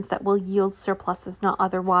patterns that will yield surpluses not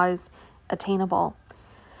otherwise attainable.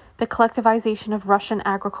 The collectivization of Russian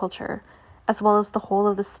agriculture, as well as the whole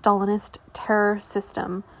of the Stalinist terror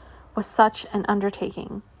system, was such an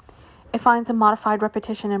undertaking. It finds a modified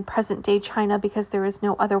repetition in present-day China because there is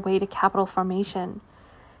no other way to capital formation.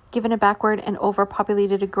 Given a backward and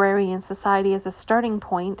overpopulated agrarian society as a starting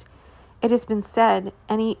point, it has been said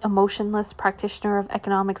any emotionless practitioner of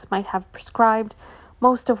economics might have prescribed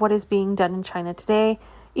most of what is being done in China today,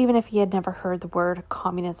 even if he had never heard the word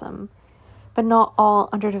communism. But not all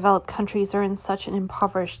underdeveloped countries are in such an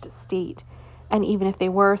impoverished state, and even if they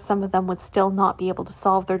were, some of them would still not be able to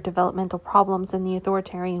solve their developmental problems in the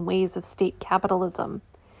authoritarian ways of state capitalism.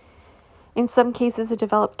 In some cases, a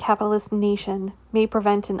developed capitalist nation may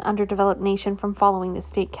prevent an underdeveloped nation from following the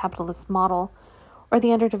state capitalist model, or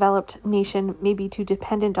the underdeveloped nation may be too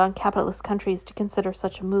dependent on capitalist countries to consider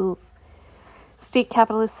such a move. State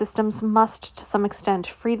capitalist systems must, to some extent,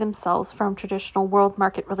 free themselves from traditional world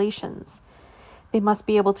market relations. They must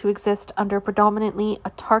be able to exist under predominantly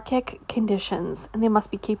autarkic conditions, and they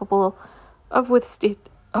must be capable of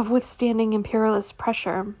withstanding imperialist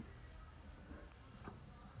pressure.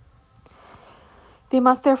 They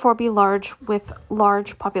must therefore be large with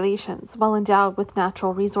large populations, well endowed with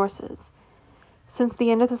natural resources. Since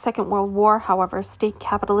the end of the Second World War, however, state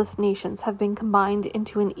capitalist nations have been combined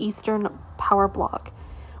into an Eastern power bloc,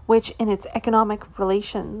 which in its economic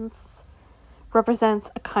relations represents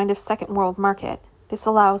a kind of second world market. This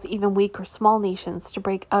allows even weak or small nations to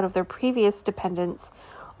break out of their previous dependence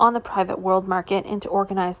on the private world market and to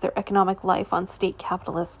organize their economic life on state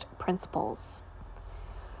capitalist principles.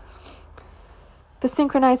 The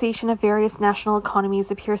synchronization of various national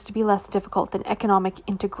economies appears to be less difficult than economic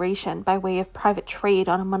integration by way of private trade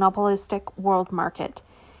on a monopolistic world market.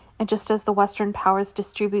 And just as the Western powers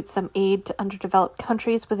distribute some aid to underdeveloped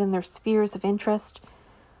countries within their spheres of interest,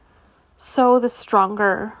 so the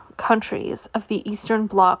stronger countries of the Eastern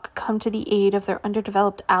Bloc come to the aid of their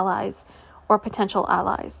underdeveloped allies or potential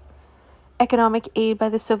allies. Economic aid by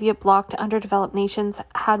the Soviet bloc to underdeveloped nations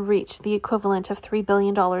had reached the equivalent of $3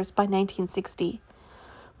 billion by 1960.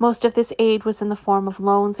 Most of this aid was in the form of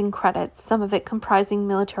loans and credits, some of it comprising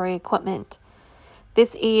military equipment.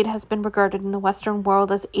 This aid has been regarded in the Western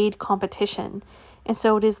world as aid competition, and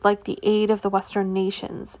so it is like the aid of the Western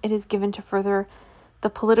nations. It is given to further the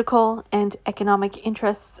political and economic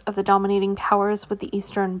interests of the dominating powers with the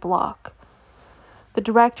Eastern Bloc. The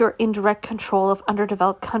direct or indirect control of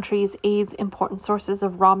underdeveloped countries aids important sources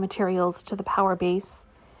of raw materials to the power base.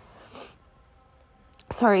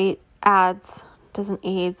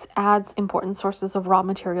 Adds important sources of raw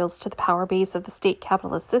materials to the power base of the state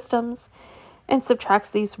capitalist systems and subtracts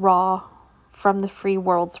these raw from the free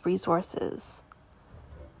world's resources.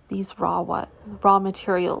 These raw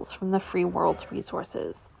materials from the free world's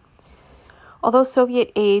resources. Although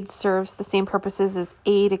Soviet aid serves the same purposes as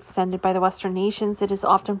aid extended by the Western nations, it is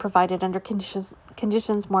often provided under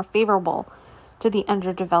conditions more favorable to the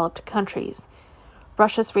underdeveloped countries.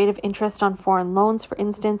 Russia's rate of interest on foreign loans, for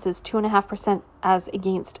instance, is 2.5% as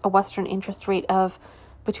against a Western interest rate of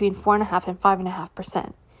between 4.5% and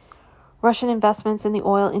 5.5%. Russian investments in the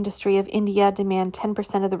oil industry of India demand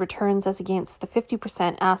 10% of the returns as against the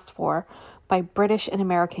 50% asked for by British and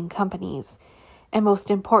American companies. And most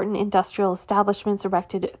important industrial establishments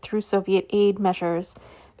erected through Soviet aid measures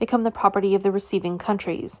become the property of the receiving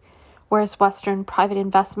countries, whereas Western private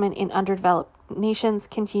investment in underdeveloped nations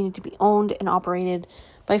continue to be owned and operated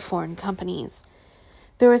by foreign companies.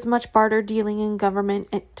 There is much barter dealing in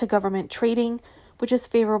government-to-government trading, which is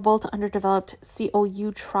favorable to underdeveloped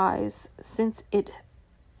COU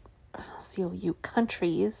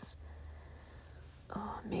countries.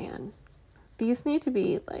 Oh man, these need to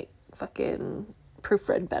be fucking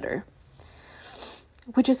proofread better.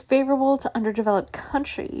 Which is favorable to underdeveloped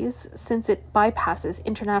countries since it bypasses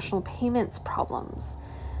international payments problems.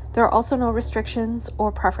 There are also no restrictions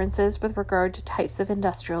or preferences with regard to types of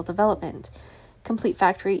industrial development. Complete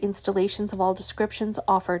factory installations of all descriptions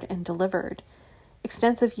offered and delivered.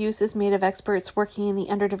 Extensive use is made of experts working in the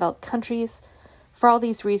underdeveloped countries. For all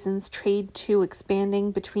these reasons, trade too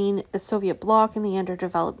expanding between the Soviet bloc and the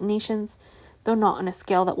underdeveloped nations, though not on a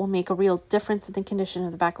scale that will make a real difference in the condition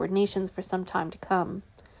of the backward nations for some time to come.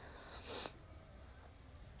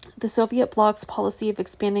 The Soviet bloc's policy of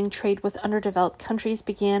expanding trade with underdeveloped countries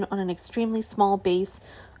began on an extremely small base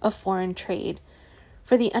of foreign trade.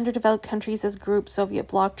 For the underdeveloped countries as a group, Soviet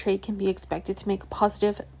bloc trade can be expected to make a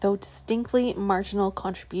positive, though distinctly marginal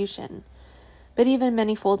contribution. But even a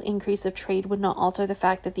manifold increase of trade would not alter the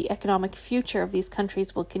fact that the economic future of these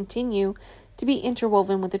countries will continue to be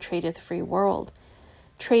interwoven with the trade of the free world.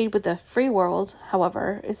 Trade with the free world,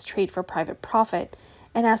 however, is trade for private profit,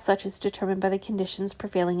 and as such is determined by the conditions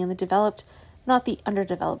prevailing in the developed, not the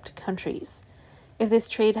underdeveloped countries. If this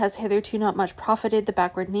trade has hitherto not much profited the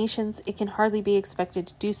backward nations, it can hardly be expected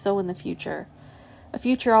to do so in the future, a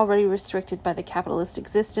future already restricted by the capitalist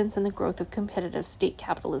existence and the growth of competitive state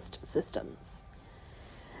capitalist systems.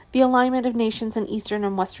 The alignment of nations in Eastern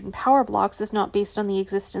and Western power blocks is not based on the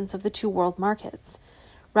existence of the two world markets.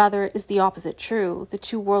 Rather, is the opposite true. The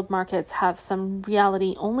two world markets have some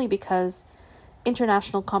reality only because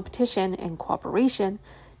international competition and cooperation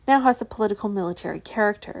now has a political military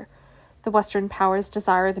character. The Western powers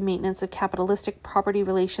desire the maintenance of capitalistic property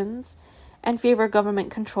relations and favor government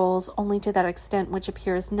controls only to that extent which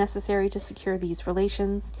appears necessary to secure these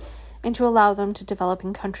relations and to allow them to develop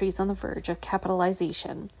in countries on the verge of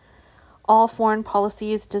capitalization. All foreign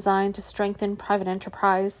policy is designed to strengthen private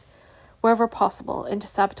enterprise wherever possible and to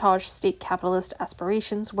sabotage state capitalist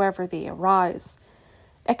aspirations wherever they arise.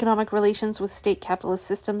 Economic relations with state capitalist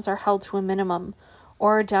systems are held to a minimum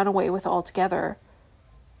or are done away with altogether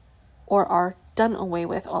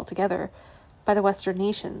by the Western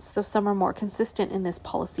nations, though some are more consistent in this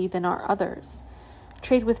policy than are others.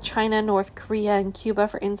 Trade with China, North Korea, and Cuba,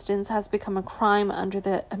 for instance, has become a crime under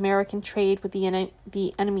the American Trade with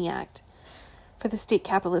the Enemy Act. For the state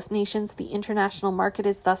capitalist nations, the international market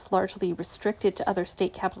is thus largely restricted to other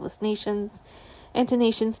state capitalist nations and to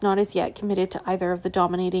nations not as yet committed to either of the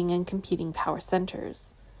dominating and competing power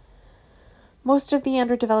centers. Most of the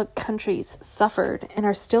underdeveloped countries suffered and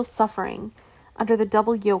are still suffering under the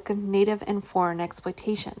double yoke of native and foreign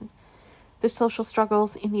exploitation. The social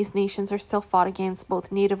struggles in these nations are still fought against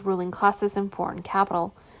both native ruling classes and foreign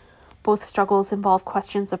capital. Both struggles involve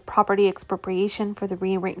questions of property expropriation for the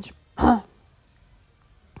rearrangement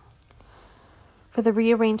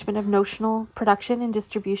of notional production and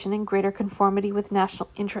distribution in greater conformity with national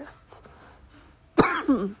interests.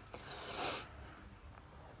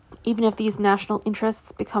 Even if these national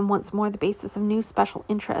interests become once more the basis of new special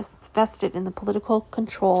interests vested in the political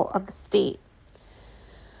control of the state.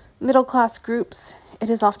 Middle-class groups it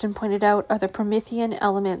is often pointed out, are the Promethean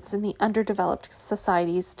elements in the underdeveloped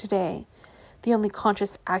societies today, the only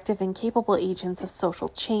conscious, active, and capable agents of social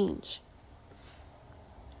change.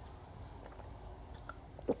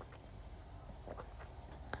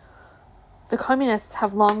 The communists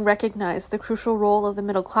have long recognized the crucial role of the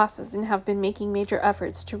middle classes and have been making major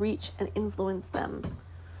efforts to reach and influence them.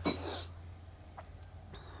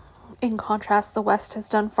 In contrast, the West has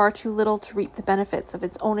done far too little to reap the benefits of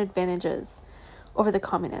its own advantages over the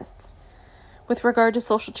communists. With regard to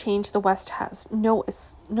social change, the West has no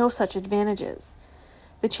such advantages.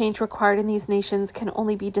 The change required in these nations can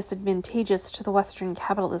only be disadvantageous to the Western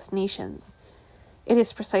capitalist nations. It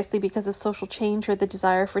is precisely because of social change or the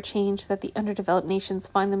desire for change that the underdeveloped nations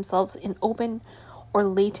find themselves in open or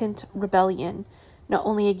latent rebellion, not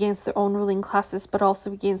only against their own ruling classes but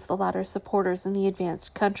also against the latter's supporters in the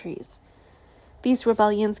advanced countries. These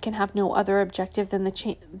rebellions can have no other objective than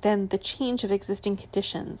the change of existing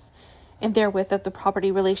conditions, and therewith of the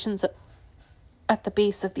property relations at the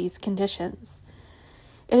base of these conditions.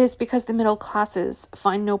 It is because the middle classes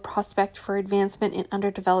find no prospect for advancement in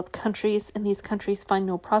underdeveloped countries, and these countries find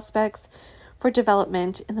no prospects for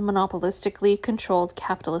development in the monopolistically controlled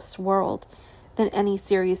capitalist world, that any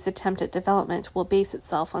serious attempt at development will base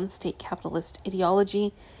itself on state capitalist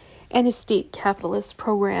ideology and a state capitalist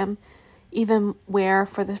program, even where,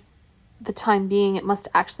 for the time being, it must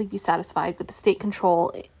actually be satisfied with state control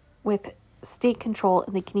in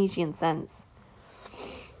the Keynesian sense.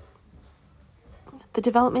 The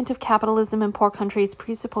development of capitalism in poor countries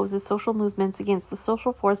presupposes social movements against the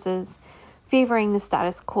social forces favoring the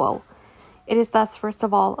status quo. It is thus, first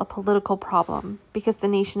of all, a political problem, because the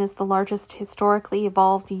nation is the largest historically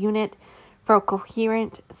evolved unit for a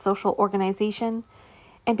coherent social organization,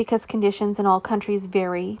 and because conditions in all countries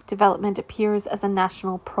vary, development appears as a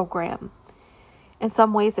national program. In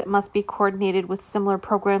some ways, it must be coordinated with similar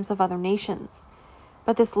programs of other nations.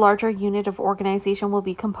 But this larger unit of organization will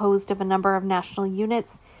be composed of a number of national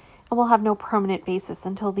units and will have no permanent basis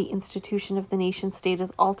until the institution of the nation-state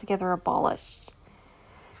is altogether abolished.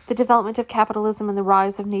 The development of capitalism and the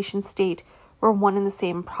rise of nation-state were one and the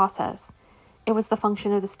same process. It was the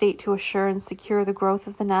function of the state to assure and secure the growth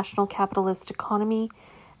of the national capitalist economy,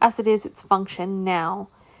 as it is its function now,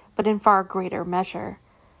 but in far greater measure,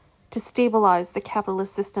 to stabilize the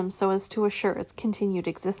capitalist system so as to assure its continued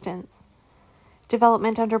existence.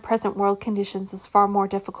 Development under present world conditions is far more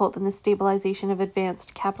difficult than the stabilization of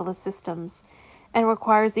advanced capitalist systems, and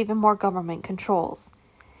requires even more government controls.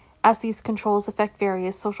 As these controls affect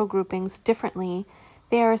various social groupings differently,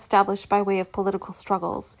 they are established by way of political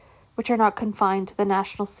struggles, which are not confined to the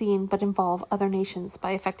national scene but involve other nations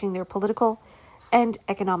by affecting their political and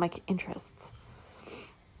economic interests.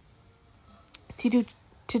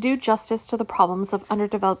 To do justice to the problems of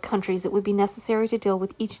underdeveloped countries, it would be necessary to deal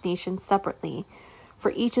with each nation separately,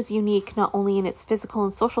 for each is unique not only in its physical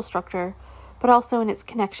and social structure, but also in its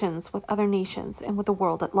connections with other nations and with the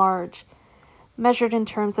world at large. Measured in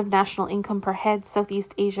terms of national income per head,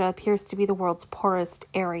 Southeast Asia appears to be the world's poorest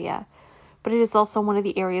area, but it is also one of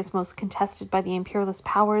the areas most contested by the imperialist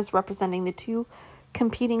powers, representing the two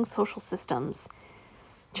competing social systems.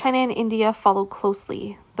 China and India follow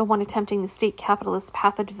closely, the one attempting the state capitalist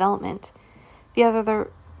path of development, the other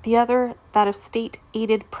that of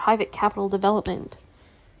state-aided private capital development.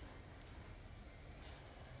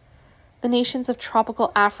 The nations of tropical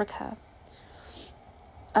Africa,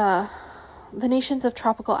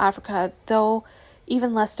 though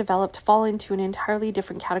even less developed, fall into an entirely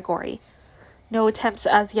different category. No attempts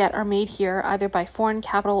as yet are made here, either by foreign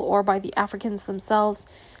capital or by the Africans themselves,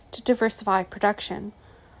 to diversify production.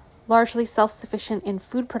 Largely self-sufficient in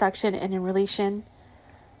food production and in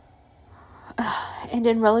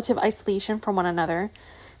relative isolation from one another,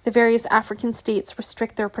 the various African states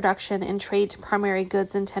restrict their production and trade to primary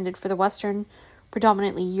goods intended for the Western,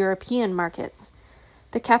 predominantly European markets.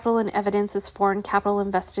 The capital in evidence is foreign capital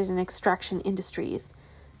invested in extraction industries.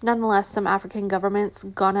 Nonetheless, some African governments,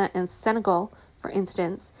 Ghana and Senegal, for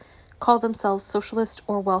instance, call themselves socialist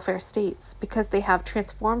or welfare states because they have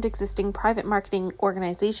transformed existing private marketing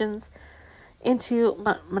organizations into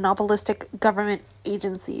monopolistic government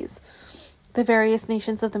agencies. The various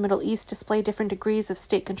nations of the Middle East display different degrees of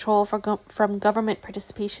state control from government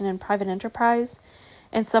participation in private enterprise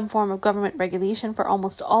and some form of government regulation for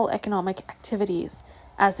almost all economic activities,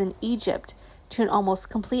 as in Egypt, to an almost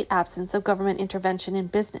complete absence of government intervention in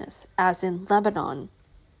business, as in Lebanon.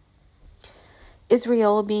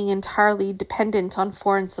 Israel, being entirely dependent on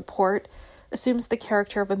foreign support, assumes the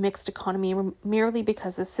character of a mixed economy merely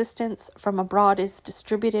because assistance from abroad is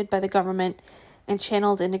distributed by the government and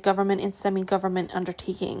channeled into government and semi-government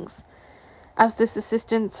undertakings. As this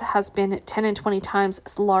assistance has been 10 and 20 times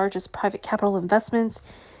as large as private capital investments,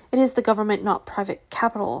 it is the government, not private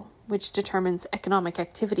capital, which determines economic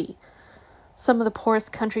activity. Some of the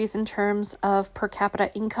poorest countries in terms of per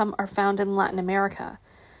capita income are found in Latin America.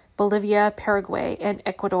 Bolivia, Paraguay, and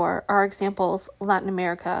Ecuador are examples. Latin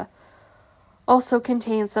America also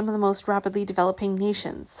contains some of the most rapidly developing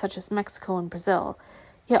nations, such as Mexico and Brazil.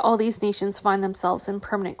 Yet all these nations find themselves in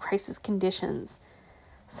permanent crisis conditions.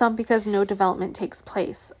 Some because no development takes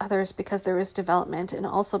place, others because there is development, and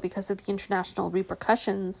also because of the international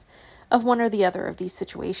repercussions of one or the other of these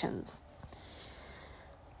situations.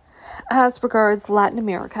 As regards Latin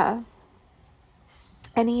America,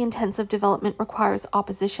 any intensive development requires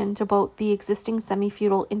opposition to both the existing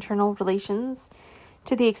semi-feudal internal relations,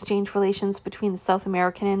 to the exchange relations between the South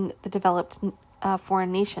American and the developed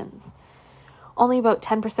foreign nations. Only about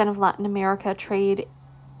 10% of Latin American trade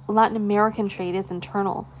is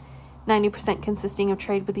internal, 90% consisting of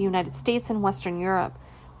trade with the United States and Western Europe,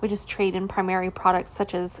 which is trade in primary products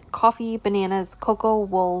such as coffee, bananas, cocoa,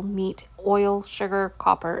 wool, meat, oil, sugar,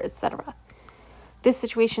 copper, etc. This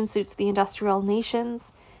situation suits the industrial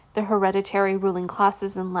nations, the hereditary ruling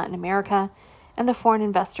classes in Latin America, and the foreign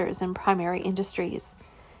investors in primary industries.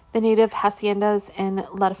 The native haciendas and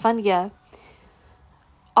latifundia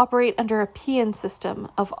operate under a peon system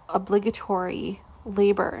of obligatory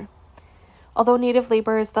labor. Although native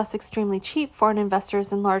labor is thus extremely cheap, foreign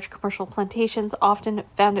investors in large commercial plantations often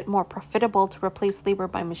found it more profitable to replace labor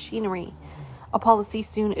by machinery, a policy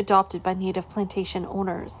soon adopted by native plantation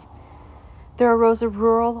owners. There arose a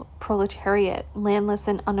rural proletariat, landless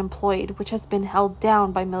and unemployed, which has been held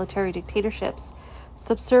down by military dictatorships,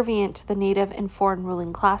 subservient to the native and foreign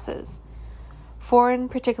ruling classes. Foreign,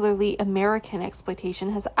 particularly American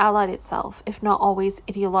exploitation has allied itself, if not always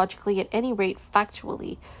ideologically, at any rate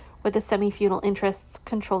factually, with the semi-feudal interests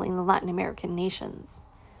controlling the Latin American nations.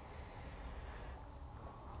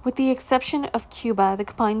 With the exception of Cuba, the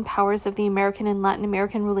combined powers of the American and Latin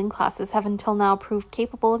American ruling classes have until now proved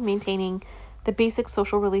capable of maintaining the basic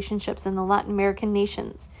social relationships in the Latin American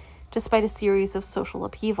nations, despite a series of social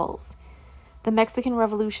upheavals. The Mexican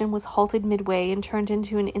Revolution was halted midway and turned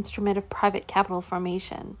into an instrument of private capital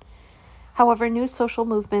formation. However, new social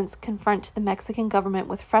movements confront the Mexican government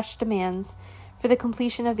with fresh demands for the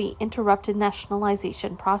completion of the interrupted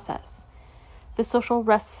nationalization process. The social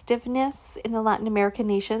restiveness in the Latin American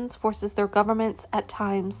nations forces their governments at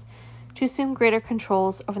times to assume greater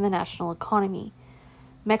controls over the national economy.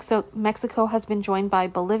 Mexico has been joined by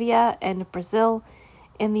Bolivia and Brazil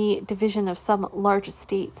in the division of some large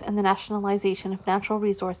estates and the nationalization of natural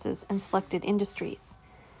resources and selected industries.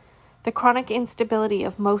 The chronic instability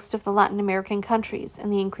of most of the Latin American countries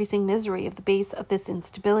and the increasing misery of the base of this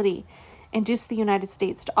instability induced the United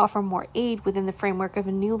States to offer more aid within the framework of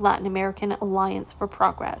a new Latin American Alliance for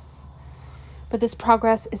Progress. But this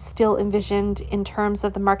progress is still envisioned in terms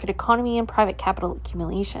of the market economy and private capital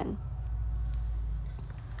accumulation.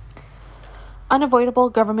 Unavoidable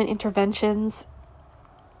government interventions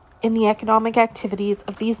in the economic activities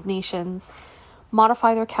of these nations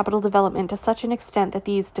modify their capital development to such an extent that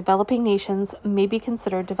these developing nations may be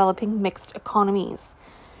considered developing mixed economies.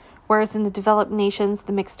 Whereas in the developed nations,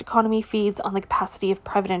 the mixed economy feeds on the capacity of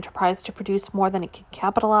private enterprise to produce more than it can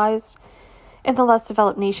capitalize. In the less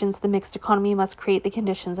developed nations, the mixed economy must create the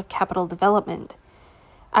conditions of capital development.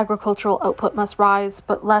 Agricultural output must rise,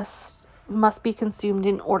 but less must be consumed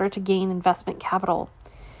in order to gain investment capital.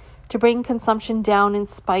 To bring consumption down in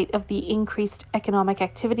spite of the increased economic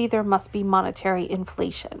activity, there must be monetary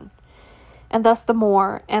inflation. And thus the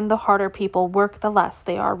more and the harder people work, the less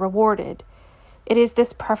they are rewarded. It is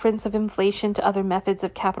this preference of inflation to other methods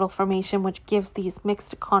of capital formation which gives these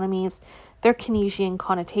mixed economies their Keynesian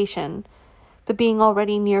connotation. But being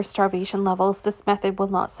already near starvation levels, this method will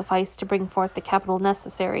not suffice to bring forth the capital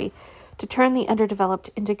necessary to turn the underdeveloped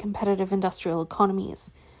into competitive industrial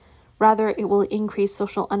economies. Rather, it will increase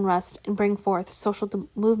social unrest and bring forth social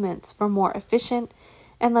movements for more efficient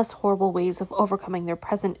and less horrible ways of overcoming their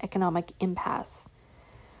present economic impasse.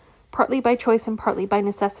 Partly by choice and partly by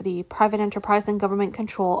necessity, private enterprise and government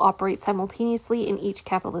control operate simultaneously in each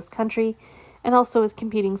capitalist country and also as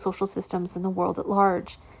competing social systems in the world at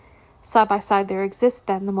large. Side by side there exists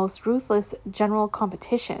then the most ruthless general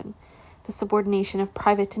competition, the subordination of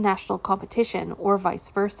private to national competition, or vice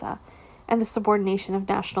versa, and the subordination of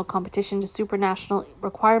national competition to supranational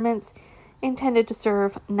requirements intended to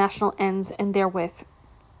serve national ends and therewith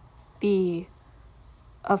the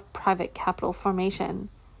of private capital formation.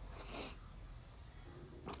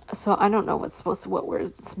 So I don't know what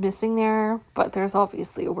word's missing there, but there's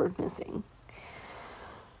obviously a word missing.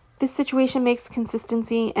 This situation makes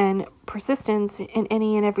consistency and persistence in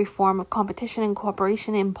any and every form of competition and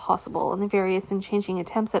cooperation impossible, and the various and changing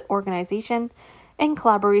attempts at organization and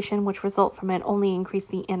collaboration which result from it only increase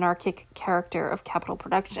the anarchic character of capital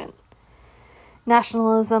production.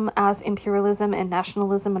 Nationalism as imperialism and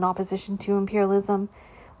nationalism in opposition to imperialism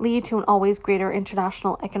lead to an always greater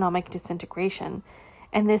international economic disintegration,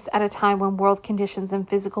 and this at a time when world conditions and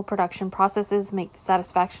physical production processes make the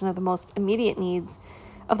satisfaction of the most immediate needs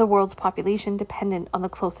of the world's population dependent on the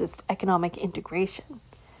closest economic integration.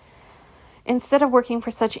 Instead of working for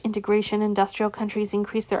such integration, industrial countries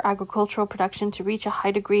increase their agricultural production to reach a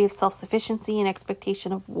high degree of self-sufficiency in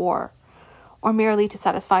expectation of war, or merely to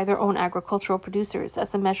satisfy their own agricultural producers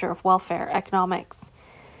as a measure of welfare economics.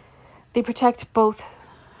 They protect both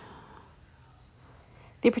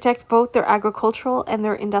their agricultural and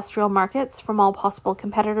their industrial markets from all possible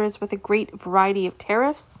competitors with a great variety of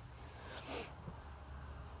tariffs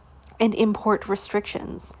and import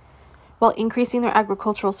restrictions. While increasing their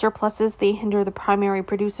agricultural surpluses, they hinder the primary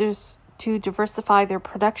producers to diversify their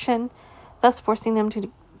production, thus forcing them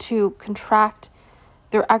to contract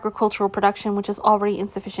their agricultural production, which is already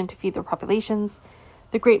insufficient to feed their populations.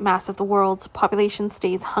 The great mass of the world's population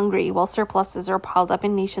stays hungry, while surpluses are piled up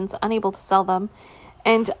in nations unable to sell them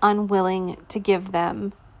and unwilling to give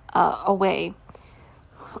them away.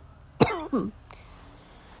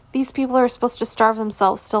 These people are supposed to starve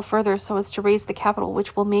themselves still further so as to raise the capital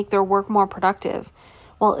which will make their work more productive,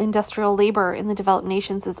 while industrial labor in the developed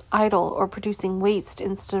nations is idle or producing waste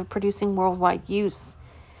instead of producing worldwide use.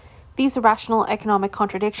 These irrational economic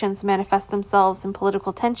contradictions manifest themselves in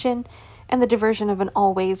political tension and the diversion of an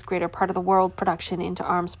always greater part of the world production into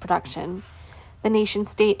arms production. The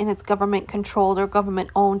nation-state in its government-controlled or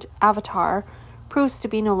government-owned avatar proves to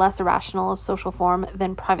be no less irrational a social form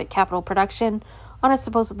than private capital production on a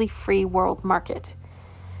supposedly free world market.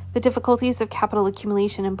 The difficulties of capital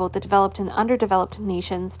accumulation in both the developed and underdeveloped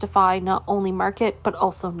nations defy not only market but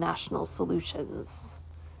also national solutions.